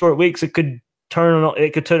a few short weeks, it could turn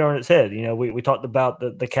on its head. We talked about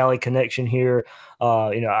the Cali connection here.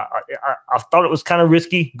 I thought it was kind of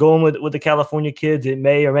risky going with the California kids. It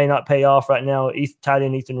may or may not pay off right now. Tight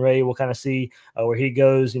end Ethan Ray, we'll kind of see where he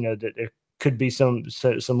goes. There could be some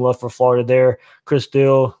love for Florida there. Chris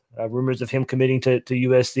Steele, rumors of him committing to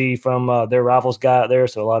USC from their rivals guy out there.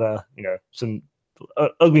 So a lot of some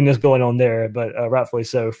ugliness going on there, but rightfully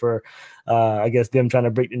so for I guess them trying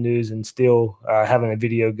to break the news and still having a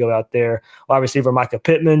video go out there. Wide receiver Micah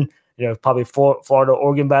Pittman, probably Florida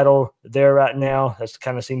Oregon battle there right now. That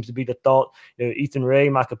kind of seems to be the thought. Ethan Ray,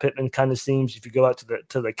 Micah Pittman kind of seems, if you go out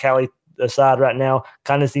to the Cali side right now,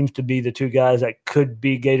 kind of seems to be the two guys that could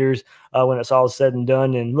be Gators when it's all said and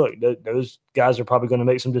done. And look, those guys are probably going to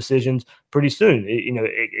make some decisions pretty soon.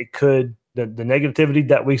 It could. The negativity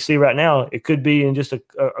that we see right now, it could be in just a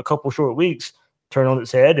couple short weeks turn on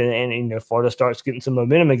its head, and Florida starts getting some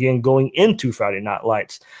momentum again going into Friday Night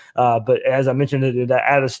Lights. But as I mentioned, that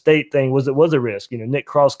out-of-state thing was a risk. Nick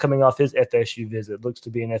Cross coming off his FSU visit looks to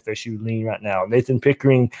be an FSU lean right now. Nathan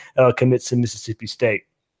Pickering commits to Mississippi State.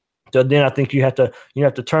 So then I think you have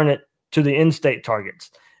to turn it to the in-state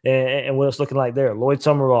targets and what it's looking like there. Lloyd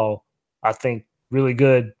Summerall, I think, really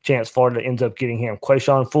good chance Florida ends up getting him.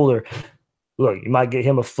 Quayshawn Fuller. Look, you might get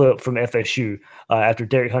him a flip from FSU after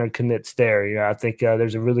Derek Hunter commits there. I think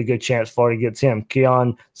there's a really good chance Florida gets him.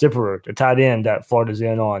 Keon Zipperer, the tight end that Florida's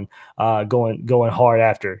in on, going hard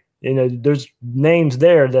after. There's names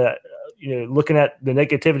there that, looking at the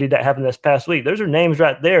negativity that happened this past week, those are names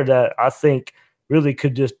right there that I think really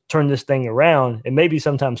could just turn this thing around, and maybe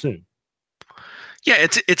sometime soon. Yeah,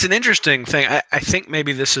 it's an interesting thing. I think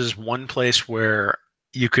maybe this is one place where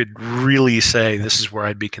you could really say this is where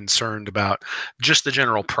I'd be concerned about just the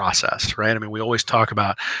general process, right? I mean, we always talk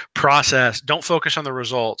about process. Don't focus on the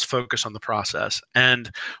results, focus on the process.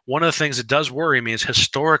 And one of the things that does worry me is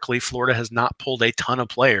historically, Florida has not pulled a ton of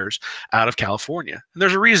players out of California. And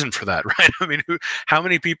there's a reason for that, right? I mean, how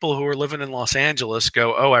many people who are living in Los Angeles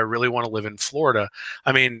go, oh, I really want to live in Florida?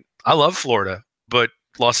 I mean, I love Florida, but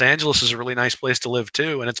Los Angeles is a really nice place to live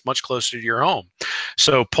too, and it's much closer to your home.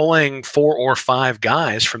 So pulling 4 or 5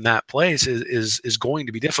 guys from that place is going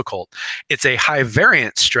to be difficult. It's a high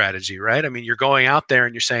variance strategy, right? I mean, you're going out there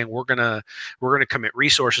and you're saying we're gonna commit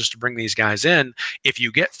resources to bring these guys in. If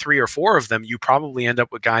you get 3 or 4 of them, you probably end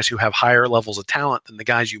up with guys who have higher levels of talent than the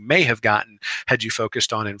guys you may have gotten had you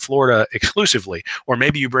focused on in Florida exclusively. Or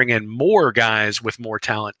maybe you bring in more guys with more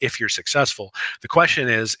talent if you're successful. The question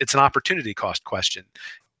is, it's an opportunity cost question.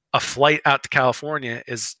 A flight out to California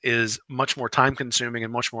is much more time consuming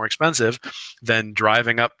and much more expensive than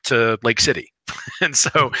driving up to Lake City. And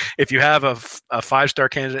so if you have a 5-star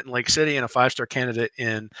candidate in Lake City and a 5-star candidate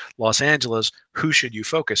in Los Angeles, who should you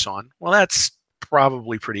focus on? Well, that's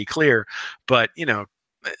probably pretty clear. But,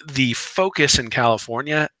 the focus in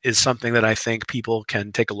California is something that I think people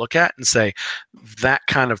can take a look at and say, that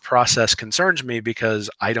kind of process concerns me because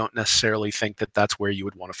I don't necessarily think that that's where you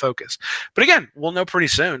would want to focus. But again, we'll know pretty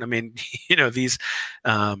soon. I mean, these,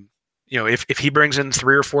 if he brings in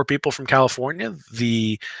 3 or 4 people from California,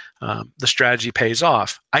 the strategy pays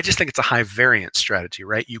off. I just think it's a high variance strategy,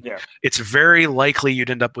 right? It's very likely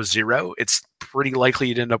you'd end up with 0. It's pretty likely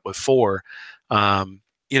you'd end up with 4.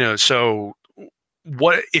 So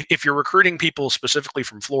what if you're recruiting people specifically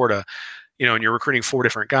from Florida, and you're recruiting 4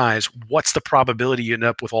 different guys, what's the probability you end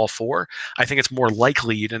up with all 4? I think it's more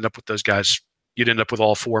likely you'd end up with those guys. You'd end up with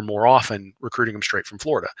all 4 more often, recruiting them straight from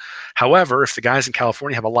Florida. However, if the guys in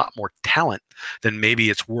California have a lot more talent, then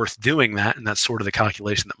maybe it's worth doing that. And that's sort of the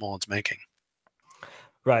calculation that Mullen's making.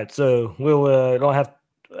 Right. So we'll don't have.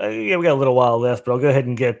 We got a little while left, but I'll go ahead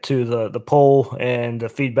and get to the poll and the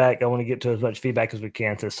feedback. I want to get to as much feedback as we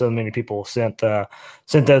can, since so many people sent their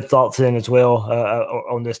thoughts in as well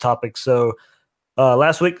on this topic. So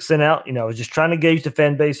last week sent out, I was just trying to gauge the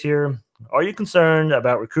fan base here. Are you concerned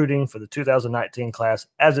about recruiting for the 2019 class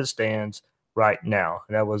as it stands right now?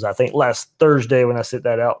 And that was, I think, last Thursday when I sent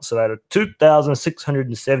that out. So out of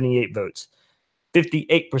 2,678 votes,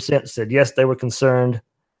 58% said yes, they were concerned,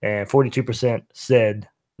 and 42% said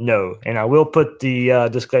no. And I will put the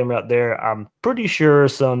disclaimer out there. I'm pretty sure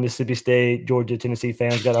some Mississippi State, Georgia, Tennessee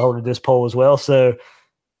fans got a hold of this poll as well. So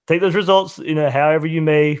take those results, however you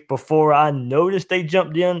may. Before I noticed they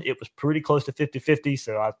jumped in, it was pretty close to 50-50.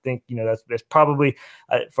 So I think, that's probably,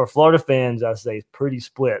 for Florida fans, I say it's pretty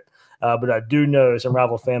split. But I do know some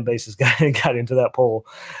rival fan bases got into that poll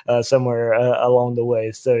somewhere along the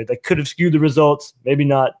way. So they could have skewed the results, maybe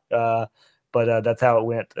not, but that's how it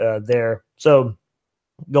went there. So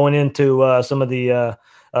going into some of the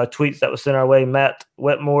tweets that was sent our way, Matt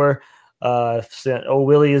Wetmore, Old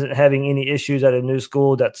Willie isn't having any issues at a new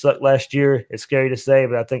school that sucked last year. It's scary to say,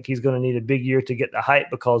 but I think he's going to need a big year to get the hype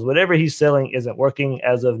because whatever he's selling isn't working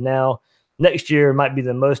as of now. Next year might be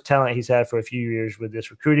the most talent he's had for a few years with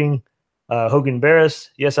this recruiting. Hogan Barris,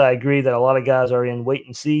 yes, I agree that a lot of guys are in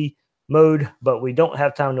wait-and-see mode, but we don't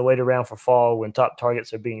have time to wait around for fall when top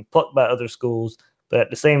targets are being plucked by other schools. But at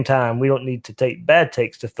the same time, we don't need to take bad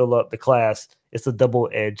takes to fill up the class. It's a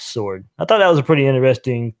double-edged sword. I thought that was a pretty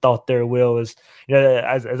interesting thought there, Will. As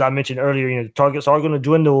I mentioned earlier, the targets are going to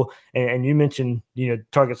dwindle, and you mentioned,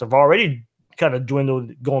 targets have already kind of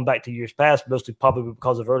dwindled going back to years past, mostly probably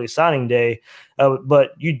because of early signing day.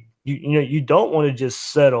 But you don't want to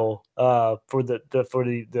just settle for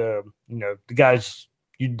the guys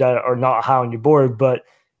that are not high on your board. But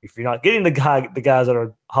if you're not getting the guys that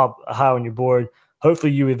are high on your board,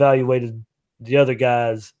 hopefully you evaluated the other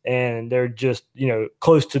guys and they're just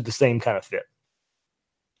close to the same kind of fit.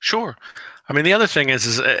 Sure. I mean, the other thing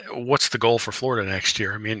is what's the goal for Florida next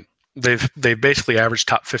year? I mean, they've basically averaged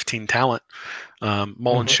top 15 talent.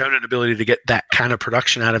 Mullen's shown an ability to get that kind of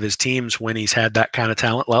production out of his teams when he's had that kind of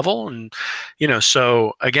talent level. And,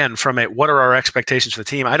 so again, from what are our expectations for the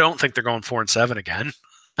team? I don't think they're going 4-7 again.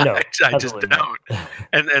 No, I just don't.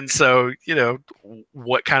 And so,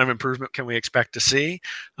 what kind of improvement can we expect to see?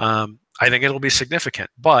 I think it'll be significant,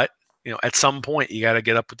 but at some point you got to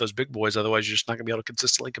get up with those big boys. Otherwise you're just not gonna be able to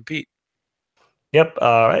consistently compete. Yep.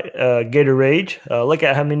 All right. Gator Rage. Look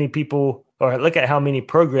at how many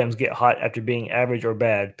programs get hot after being average or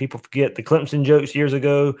bad. People forget the Clemson jokes years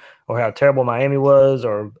ago, or how terrible Miami was,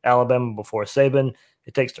 or Alabama before Saban.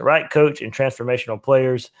 It takes the right coach and transformational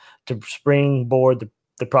players to springboard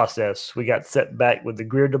the process. We got set back with the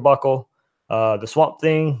Greer debacle, the Swamp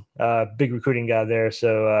Thing, big recruiting guy there.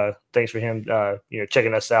 So thanks for him,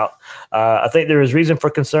 checking us out. I think there is reason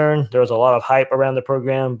for concern. There was a lot of hype around the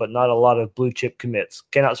program, but not a lot of blue chip commits.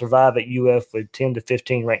 Cannot survive at UF with 10 to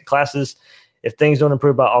 15 ranked classes. If things don't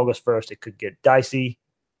improve by August 1st, it could get dicey.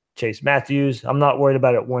 Chase Matthews, I'm not worried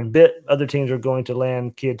about it one bit. Other teams are going to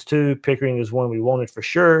land kids too. Pickering is one we wanted for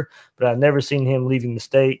sure, but I've never seen him leaving the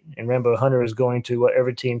state. And Rambo Hunter is going to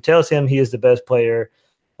whatever team tells him he is the best player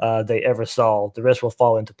they ever saw. The rest will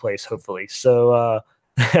fall into place, hopefully. So a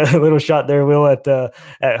little shot there, Will, at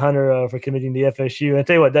Hunter for committing to FSU. And I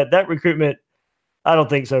tell you what, that recruitment, I don't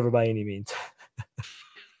think it's over by any means.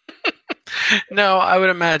 No, I would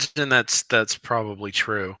imagine that's probably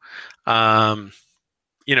true. But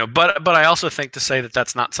I also think to say that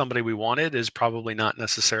that's not somebody we wanted is probably not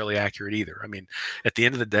necessarily accurate either. I mean, at the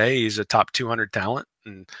end of the day, he's a top 200 talent,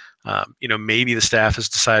 and maybe the staff has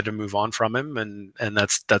decided to move on from him, and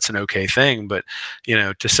that's an okay thing. But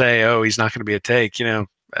to say, oh, he's not going to be a take,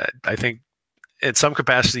 I think in some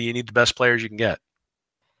capacity you need the best players you can get.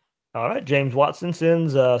 All right, James Watson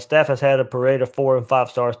sends, staff has had a parade of 4 and 5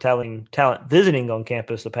 stars talent visiting on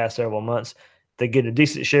campus the past several months. They get a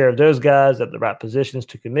decent share of those guys at the right positions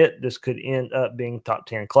to commit. This could end up being top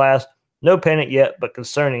 10 class. No panic yet, but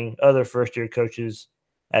concerning. Other first-year coaches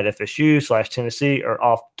at FSU/Tennessee are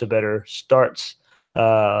off to better starts.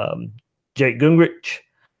 Jake Gungrich,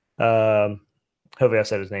 hopefully I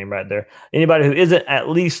said his name right there. Anybody who isn't at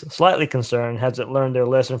least slightly concerned hasn't learned their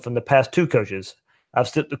lesson from the past 2 coaches. I've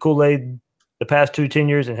sipped the Kool-Aid the past 2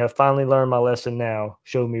 tenures and have finally learned my lesson now.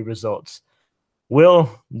 Show me results. Will,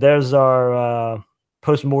 there's our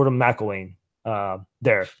post-mortem McElwain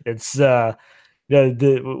there. It's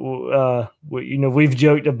we've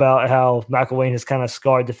joked about how McElwain has kind of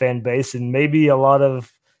scarred the fan base, and maybe a lot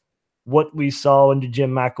of what we saw into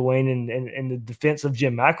Jim McElwain and the defense of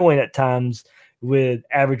Jim McElwain at times with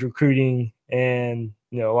average recruiting, and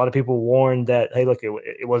a lot of people warned that, hey, look,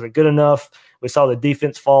 it wasn't good enough. We saw the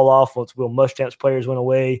defense fall off once Will Muschamp's players went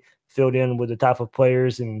away, filled in with the type of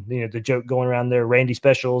players, and the joke going around there, Randy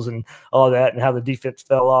specials and all that, and how the defense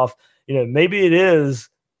fell off. Maybe it is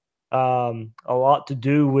a lot to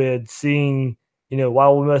do with seeing,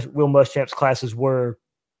 while Will Muschamp's classes were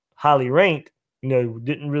highly ranked,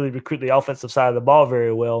 didn't really recruit the offensive side of the ball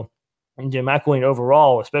very well. And Jim McElwain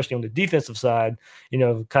overall, especially on the defensive side,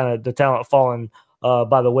 kind of the talent falling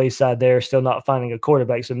by the wayside there, still not finding a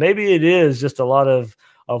quarterback. So maybe it is just a lot of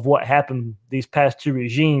what happened these past 2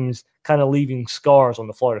 regimes kind of leaving scars on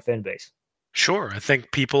the Florida fan base. Sure. I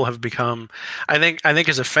think people have become – I think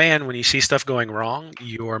as a fan, when you see stuff going wrong,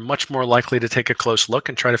 you are much more likely to take a close look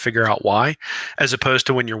and try to figure out why, as opposed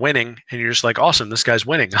to when you're winning and you're just like, awesome, this guy's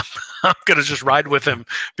winning. I'm going to just ride with him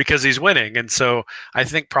because he's winning. And so I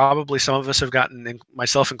think probably some of us have gotten,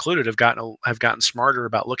 myself included, have gotten smarter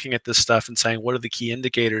about looking at this stuff and saying, what are the key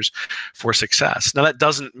indicators for success? Now, that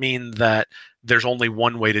doesn't mean that there's only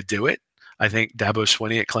one way to do it. I think Dabo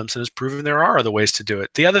Swinney at Clemson has proven there are other ways to do it.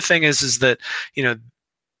 The other thing is that,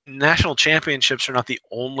 national championships are not the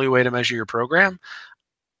only way to measure your program.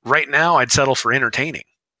 Right now, I'd settle for entertaining.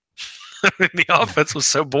 The offense was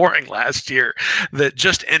so boring last year that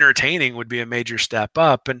just entertaining would be a major step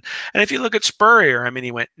up. And if you look at Spurrier,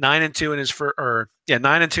 he went 9-2 in his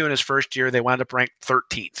 9-2 in his first year. They wound up ranked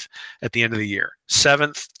 13th at the end of the year,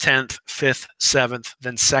 7th, 10th, 5th, 7th,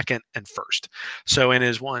 then 2nd and 1st. So in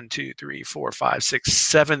his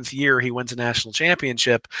 7th year, he wins a national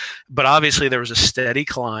championship. But obviously there was a steady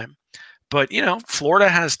climb. But Florida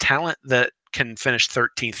has talent that can finish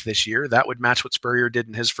 13th this year. That would match what Spurrier did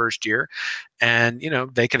in his first year. And,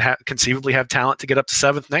 they could conceivably have talent to get up to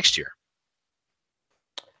 7th next year.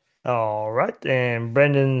 All right. And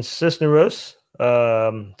Brendan Cisneros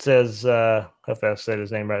says, hopefully I said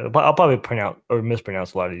his name right. I'll probably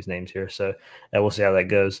mispronounce a lot of these names here. So we'll see how that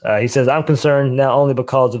goes. He says, I'm concerned not only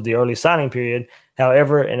because of the early signing period,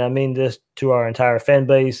 however, and I mean this to our entire fan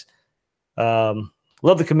base, love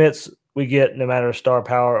the commits we get, no matter star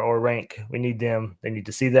power or rank. We need them. They need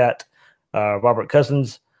to see that. Robert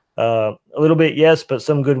Cousins, a little bit, yes, but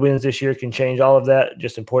some good wins this year can change all of that.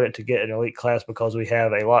 Just important to get an elite class because we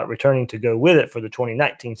have a lot returning to go with it for the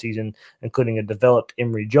 2019 season, including a developed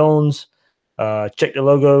Emory Jones. Check the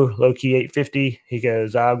logo, low-key 850. He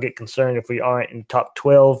goes, I'll get concerned if we aren't in the top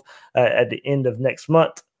 12 at the end of next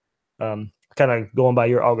month. Kind of going by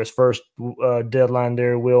your August 1st deadline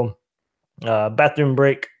there, Will. Bathroom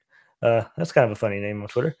Break. That's kind of a funny name on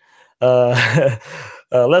Twitter.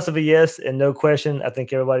 Less of a yes and no question. I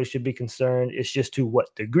think everybody should be concerned. It's just to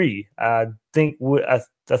what degree. I think we'll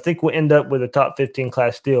end up with a top 15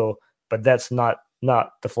 class still, but that's not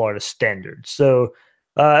the Florida standard. So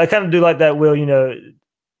I kind of do like that, Will.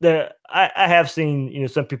 I have seen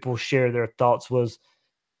some people share their thoughts was,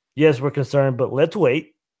 yes, we're concerned, but let's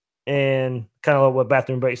wait. And kind of like what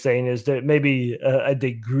Bathroom Break's saying is there may be a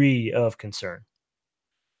degree of concern.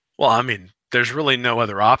 Well, there's really no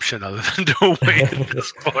other option other than to wait at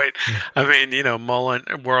this point. Mullen,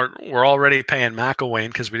 we're already paying McElwain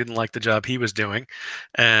because we didn't like the job he was doing.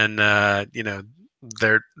 And,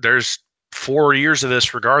 there's 4 years of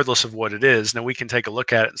this regardless of what it is. Now we can take a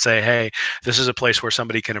look at it and say, hey, this is a place where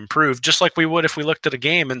somebody can improve, just like we would if we looked at a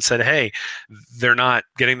game and said, hey, they're not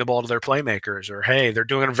getting the ball to their playmakers, or hey, they're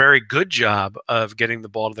doing a very good job of getting the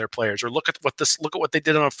ball to their players, or look at what they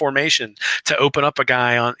did on a formation to open up a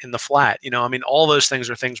guy in the flat. All those things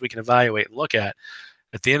are things we can evaluate and look at.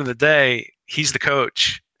 At the end of the day, he's the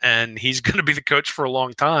coach and he's going to be the coach for a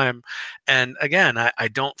long time. And again, I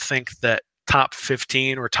don't think that top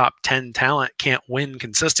 15 or top 10 talent can't win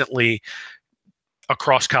consistently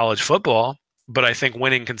across college football, but I think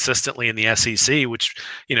winning consistently in the SEC, which,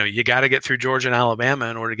 you got to get through Georgia and Alabama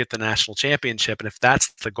in order to get the national championship. And if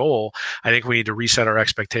that's the goal, I think we need to reset our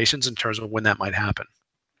expectations in terms of when that might happen.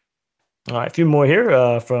 All right, a few more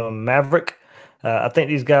here from Maverick. I think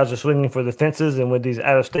these guys are swinging for the fences, and with these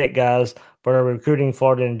out-of-state guys, but are recruiting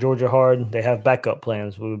Florida and Georgia hard, they have backup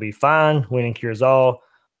plans. We will be fine. Winning cures all.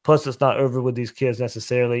 Plus, it's not over with these kids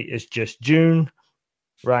necessarily. It's just June.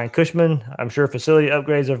 Ryan Cushman, I'm sure facility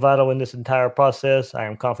upgrades are vital in this entire process. I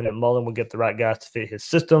am confident Mullen will get the right guys to fit his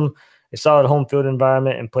system. A solid home field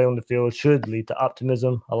environment and play on the field should lead to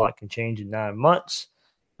optimism. A lot can change in 9 months.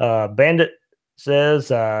 Bandit says,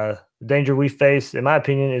 the danger we face, in my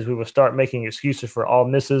opinion, is we will start making excuses for all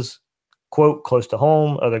misses. Quote, close to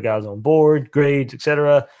home, other guys on board, grades,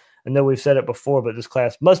 etc. I know we've said it before, but this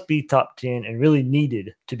class must be top 10 and really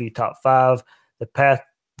needed to be top 5. The path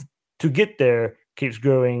to get there keeps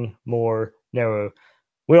growing more narrow.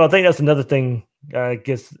 Well, I think that's another thing, I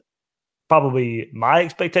guess, probably my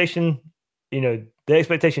expectation. The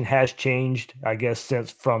expectation has changed, I guess,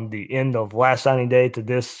 since from the end of last signing day to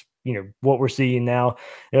this, what we're seeing now.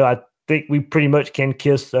 I think we pretty much can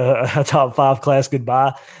kiss a top 5 class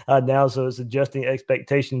goodbye now. So it's adjusting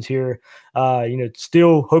expectations here.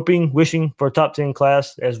 Still hoping, wishing for a top 10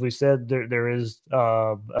 class. As we said, there is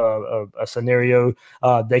a scenario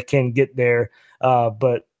they can get there.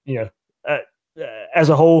 But as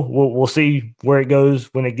a whole, we'll see where it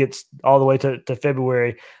goes when it gets all the way to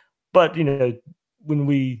February. But when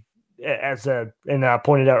we, and I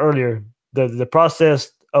pointed out earlier, the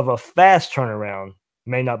process of a fast turnaround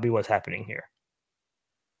may not be what's happening here.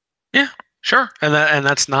 Yeah, sure. And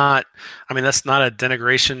that's not a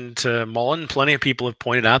denigration to Mullen. Plenty of people have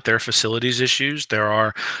pointed out there are facilities issues. There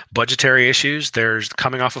are budgetary issues. There's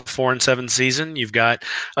coming off a 4-7 season. You've got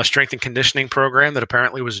a strength and conditioning program that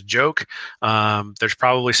apparently was a joke. There's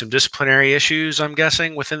probably some disciplinary issues, I'm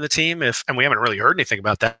guessing, within the team. And we haven't really heard anything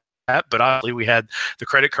about that that, but obviously we had the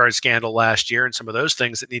credit card scandal last year and some of those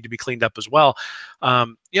things that need to be cleaned up as well.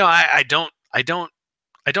 I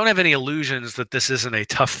don't have any illusions that this isn't a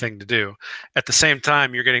tough thing to do. At the same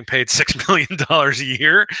time, you're getting paid $6 million a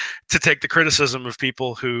year to take the criticism of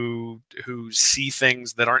people who see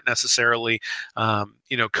things that aren't necessarily,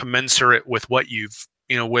 commensurate with what you've,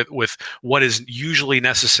 with what is usually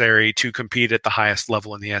necessary to compete at the highest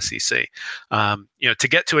level in the SEC. To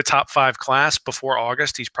get to a top 5 class before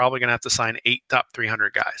August, he's probably going to have to sign 8 top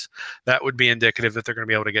 300 guys. That would be indicative that they're going to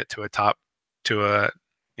be able to get to a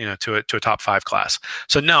top 5 class.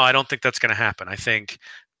 So no, I don't think that's going to happen. I think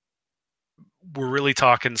we're really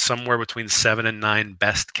talking somewhere between 7 and 9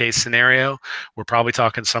 best case scenario. We're probably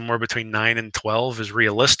talking somewhere between 9 and 12 is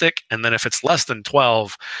realistic. And then if it's less than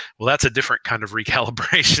 12, well, that's a different kind of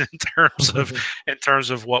recalibration in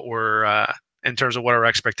terms of what our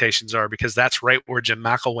expectations are, because that's right where Jim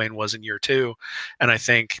McElwain was in year 2. And I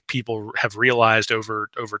think people have realized over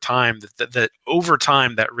time that over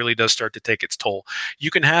time that really does start to take its toll.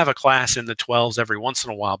 You can have a class in the 12s every once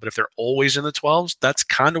in a while, but if they're always in the 12s, that's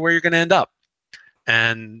kind of where you're going to end up.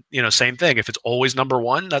 And, same thing. If it's always number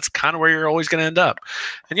 1, that's kind of where you're always going to end up.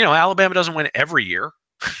 And, Alabama doesn't win every year,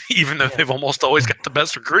 even though they've almost always got the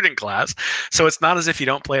best recruiting class. So it's not as if you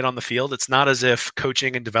don't play it on the field. It's not as if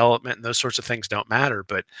coaching and development and those sorts of things don't matter.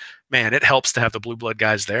 But, man, it helps to have the blue blood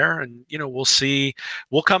guys there. And, we'll see.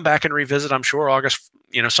 We'll come back and revisit, I'm sure, August,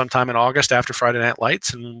 sometime in August after Friday Night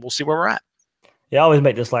Lights, and we'll see where we're at. Yeah, I always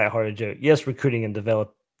make this lighthearted joke. Yes, recruiting and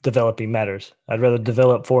developing matters. I'd rather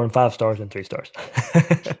develop 4 and 5 stars than 3 stars.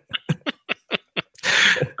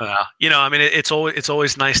 It's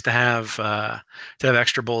always nice to have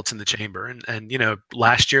extra bullets in the chamber. And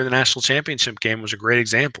last year the national championship game was a great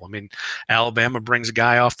example. I mean, Alabama brings a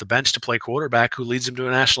guy off the bench to play quarterback who leads them to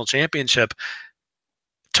a national championship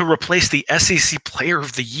to replace the SEC Player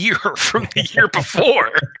of the Year from the year before.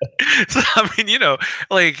 So,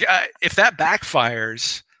 if that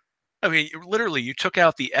backfires. I mean, literally, you took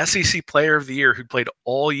out the SEC Player of the Year who played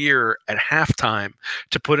all year at halftime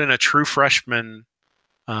to put in a true freshman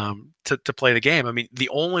to play the game. I mean, the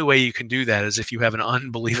only way you can do that is if you have an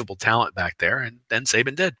unbelievable talent back there, and then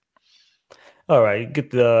Saban did. All right, get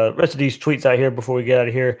the rest of these tweets out here before we get out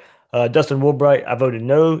of here. Dustin Woolbright, I voted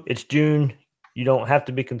no. It's June. You don't have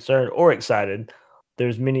to be concerned or excited.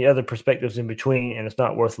 There's many other perspectives in between, and it's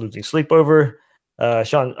not worth losing sleep over.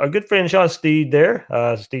 Sean, our good friend Sean Steed there,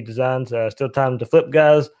 Steed Designs, still time to flip,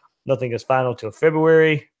 guys. Nothing is final till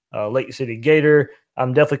February. Lake City Gator,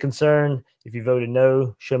 I'm definitely concerned. If you voted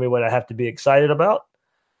no, show me what I have to be excited about.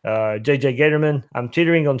 JJ Gatorman, I'm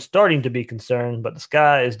teetering on starting to be concerned, but the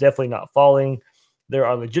sky is definitely not falling. There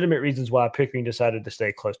are legitimate reasons why Pickering decided to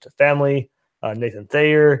stay close to family. Nathan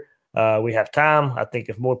Thayer, we have time. I think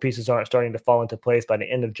if more pieces aren't starting to fall into place by the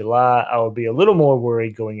end of July, I will be a little more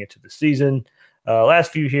worried going into the season.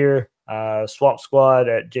 Last few here, Swamp Squad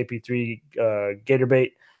at JP3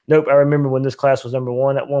 Gatorbait. Nope, I remember when this class was number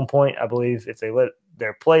 1 at one point. I believe if they let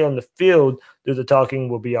their play on the field do the talking,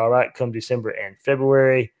 will be all right come December and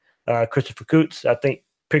February. Christopher Coots, I think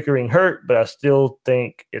Pickering hurt, but I still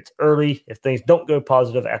think it's early. If things don't go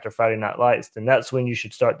positive after Friday Night Lights, then that's when you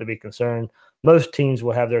should start to be concerned. Most teams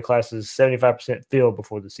will have their classes 75% filled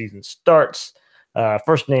before the season starts.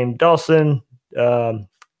 First name Dawson.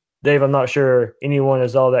 Dave, I'm not sure anyone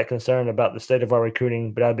is all that concerned about the state of our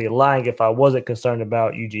recruiting, but I'd be lying if I wasn't concerned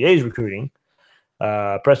about UGA's recruiting.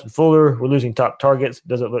 Preston Fuller, we're losing top targets.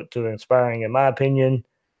 Doesn't look too inspiring in my opinion.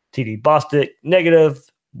 TD Bostic, negative,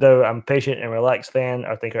 though I'm a patient and relaxed fan.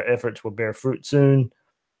 I think our efforts will bear fruit soon.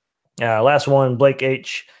 Last one, Blake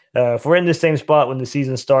H. If we're in the same spot when the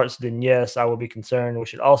season starts, then yes, I will be concerned. We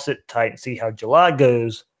should all sit tight and see how July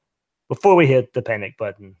goes before we hit the panic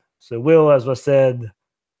button. So, Will, as I said,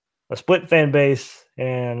 a split fan base,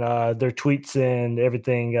 and their tweets and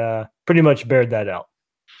everything pretty much bared that out.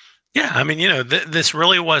 Yeah, I mean, this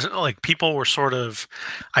really wasn't like people were sort of,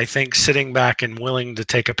 I think, sitting back and willing to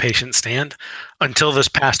take a patient stand until this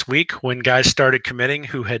past week when guys started committing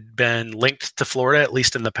who had been linked to Florida, at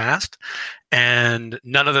least in the past. And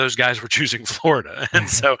none of those guys were choosing Florida. And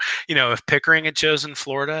so, if Pickering had chosen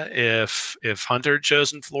Florida, if Hunter had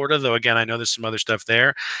chosen Florida, though, again, I know there's some other stuff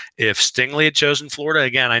there. If Stingley had chosen Florida,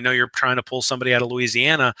 again, I know you're trying to pull somebody out of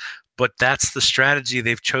Louisiana, but that's the strategy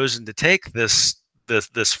they've chosen to take this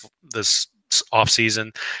off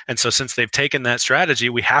season. And so since they've taken that strategy,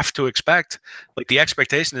 we have to expect, like, the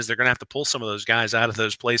expectation is they're going to have to pull some of those guys out of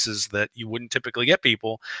those places that you wouldn't typically get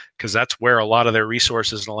people, because that's where a lot of their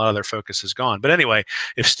resources and a lot of their focus is gone. But anyway,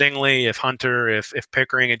 if Stingley, if Hunter, if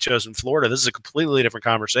Pickering had chosen Florida, this is a completely different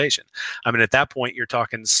conversation. I mean, at that point, you're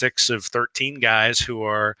talking 6 of 13 guys who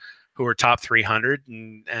are top 300,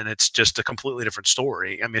 and it's just a completely different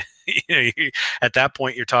story. I mean, at that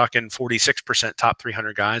point, you're talking 46% top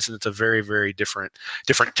 300 guys, and it's a very, very different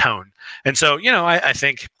tone. And so, I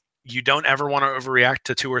think you don't ever want to overreact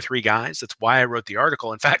to 2 or 3 guys. That's why I wrote the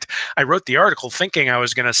article. In fact, I wrote the article thinking I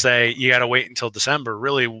was going to say, you got to wait until December.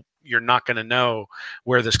 Really, you're not going to know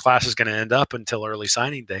where this class is going to end up until early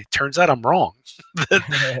signing day. Turns out I'm wrong.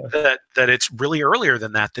 that it's really earlier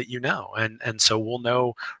than that, and so we'll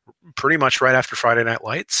know pretty much right after Friday Night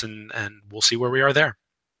Lights, and we'll see where we are there.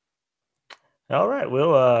 All right.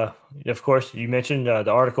 Well, of course, you mentioned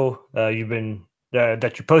the article that you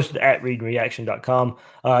posted at readandreaction.com.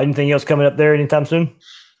 Anything else coming up there anytime soon?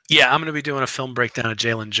 Yeah, I'm going to be doing a film breakdown of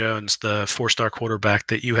Jalen Jones, the 4-star quarterback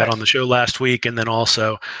that you had on the show last week. And then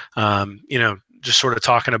also, just sort of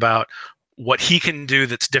talking about what he can do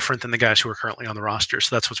that's different than the guys who are currently on the roster.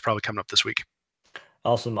 So that's what's probably coming up this week.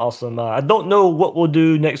 Awesome. I don't know what we'll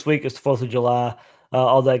do next week. It's the 4th of July,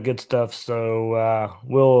 all that good stuff. So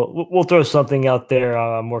we'll throw something out there.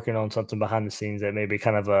 I'm working on something behind the scenes that may be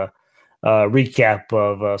kind of a recap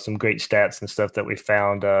of some great stats and stuff that we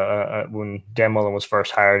found when Dan Mullen was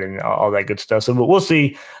first hired and all that good stuff. So we'll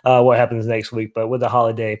see what happens next week. But with the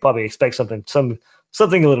holiday, probably expect something a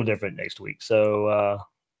little different next week. So,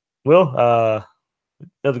 another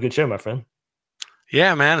good show, my friend.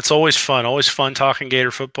 Yeah, man, it's always fun talking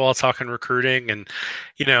Gator football, talking recruiting, and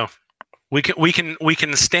we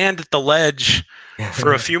can stand at the ledge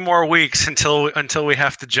for a few more weeks until we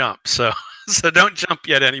have to jump. So don't jump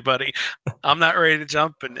yet, anybody. I'm not ready to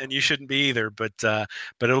jump, and you shouldn't be either. But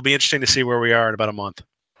it'll be interesting to see where we are in about a month.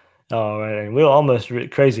 All right, and we'll almost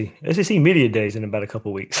crazy. SEC Media Days in about a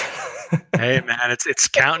couple weeks. Hey, man, it's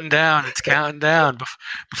counting down. It's counting down.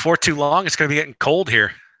 Before too long, it's going to be getting cold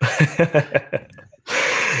here.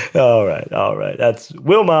 All right. That's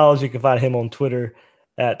Will Miles. You can find him on Twitter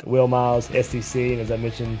at Will Miles SEC. And as I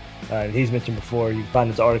mentioned, he's mentioned before, you can find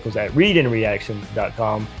his articles at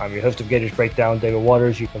readandreaction.com. I'm your host of Gators Breakdown, David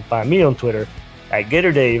Waters. You can find me on Twitter at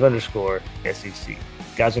GatorDave_SEC.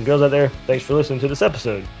 Guys and girls out there, thanks for listening to this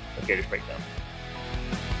episode of Gators Breakdown.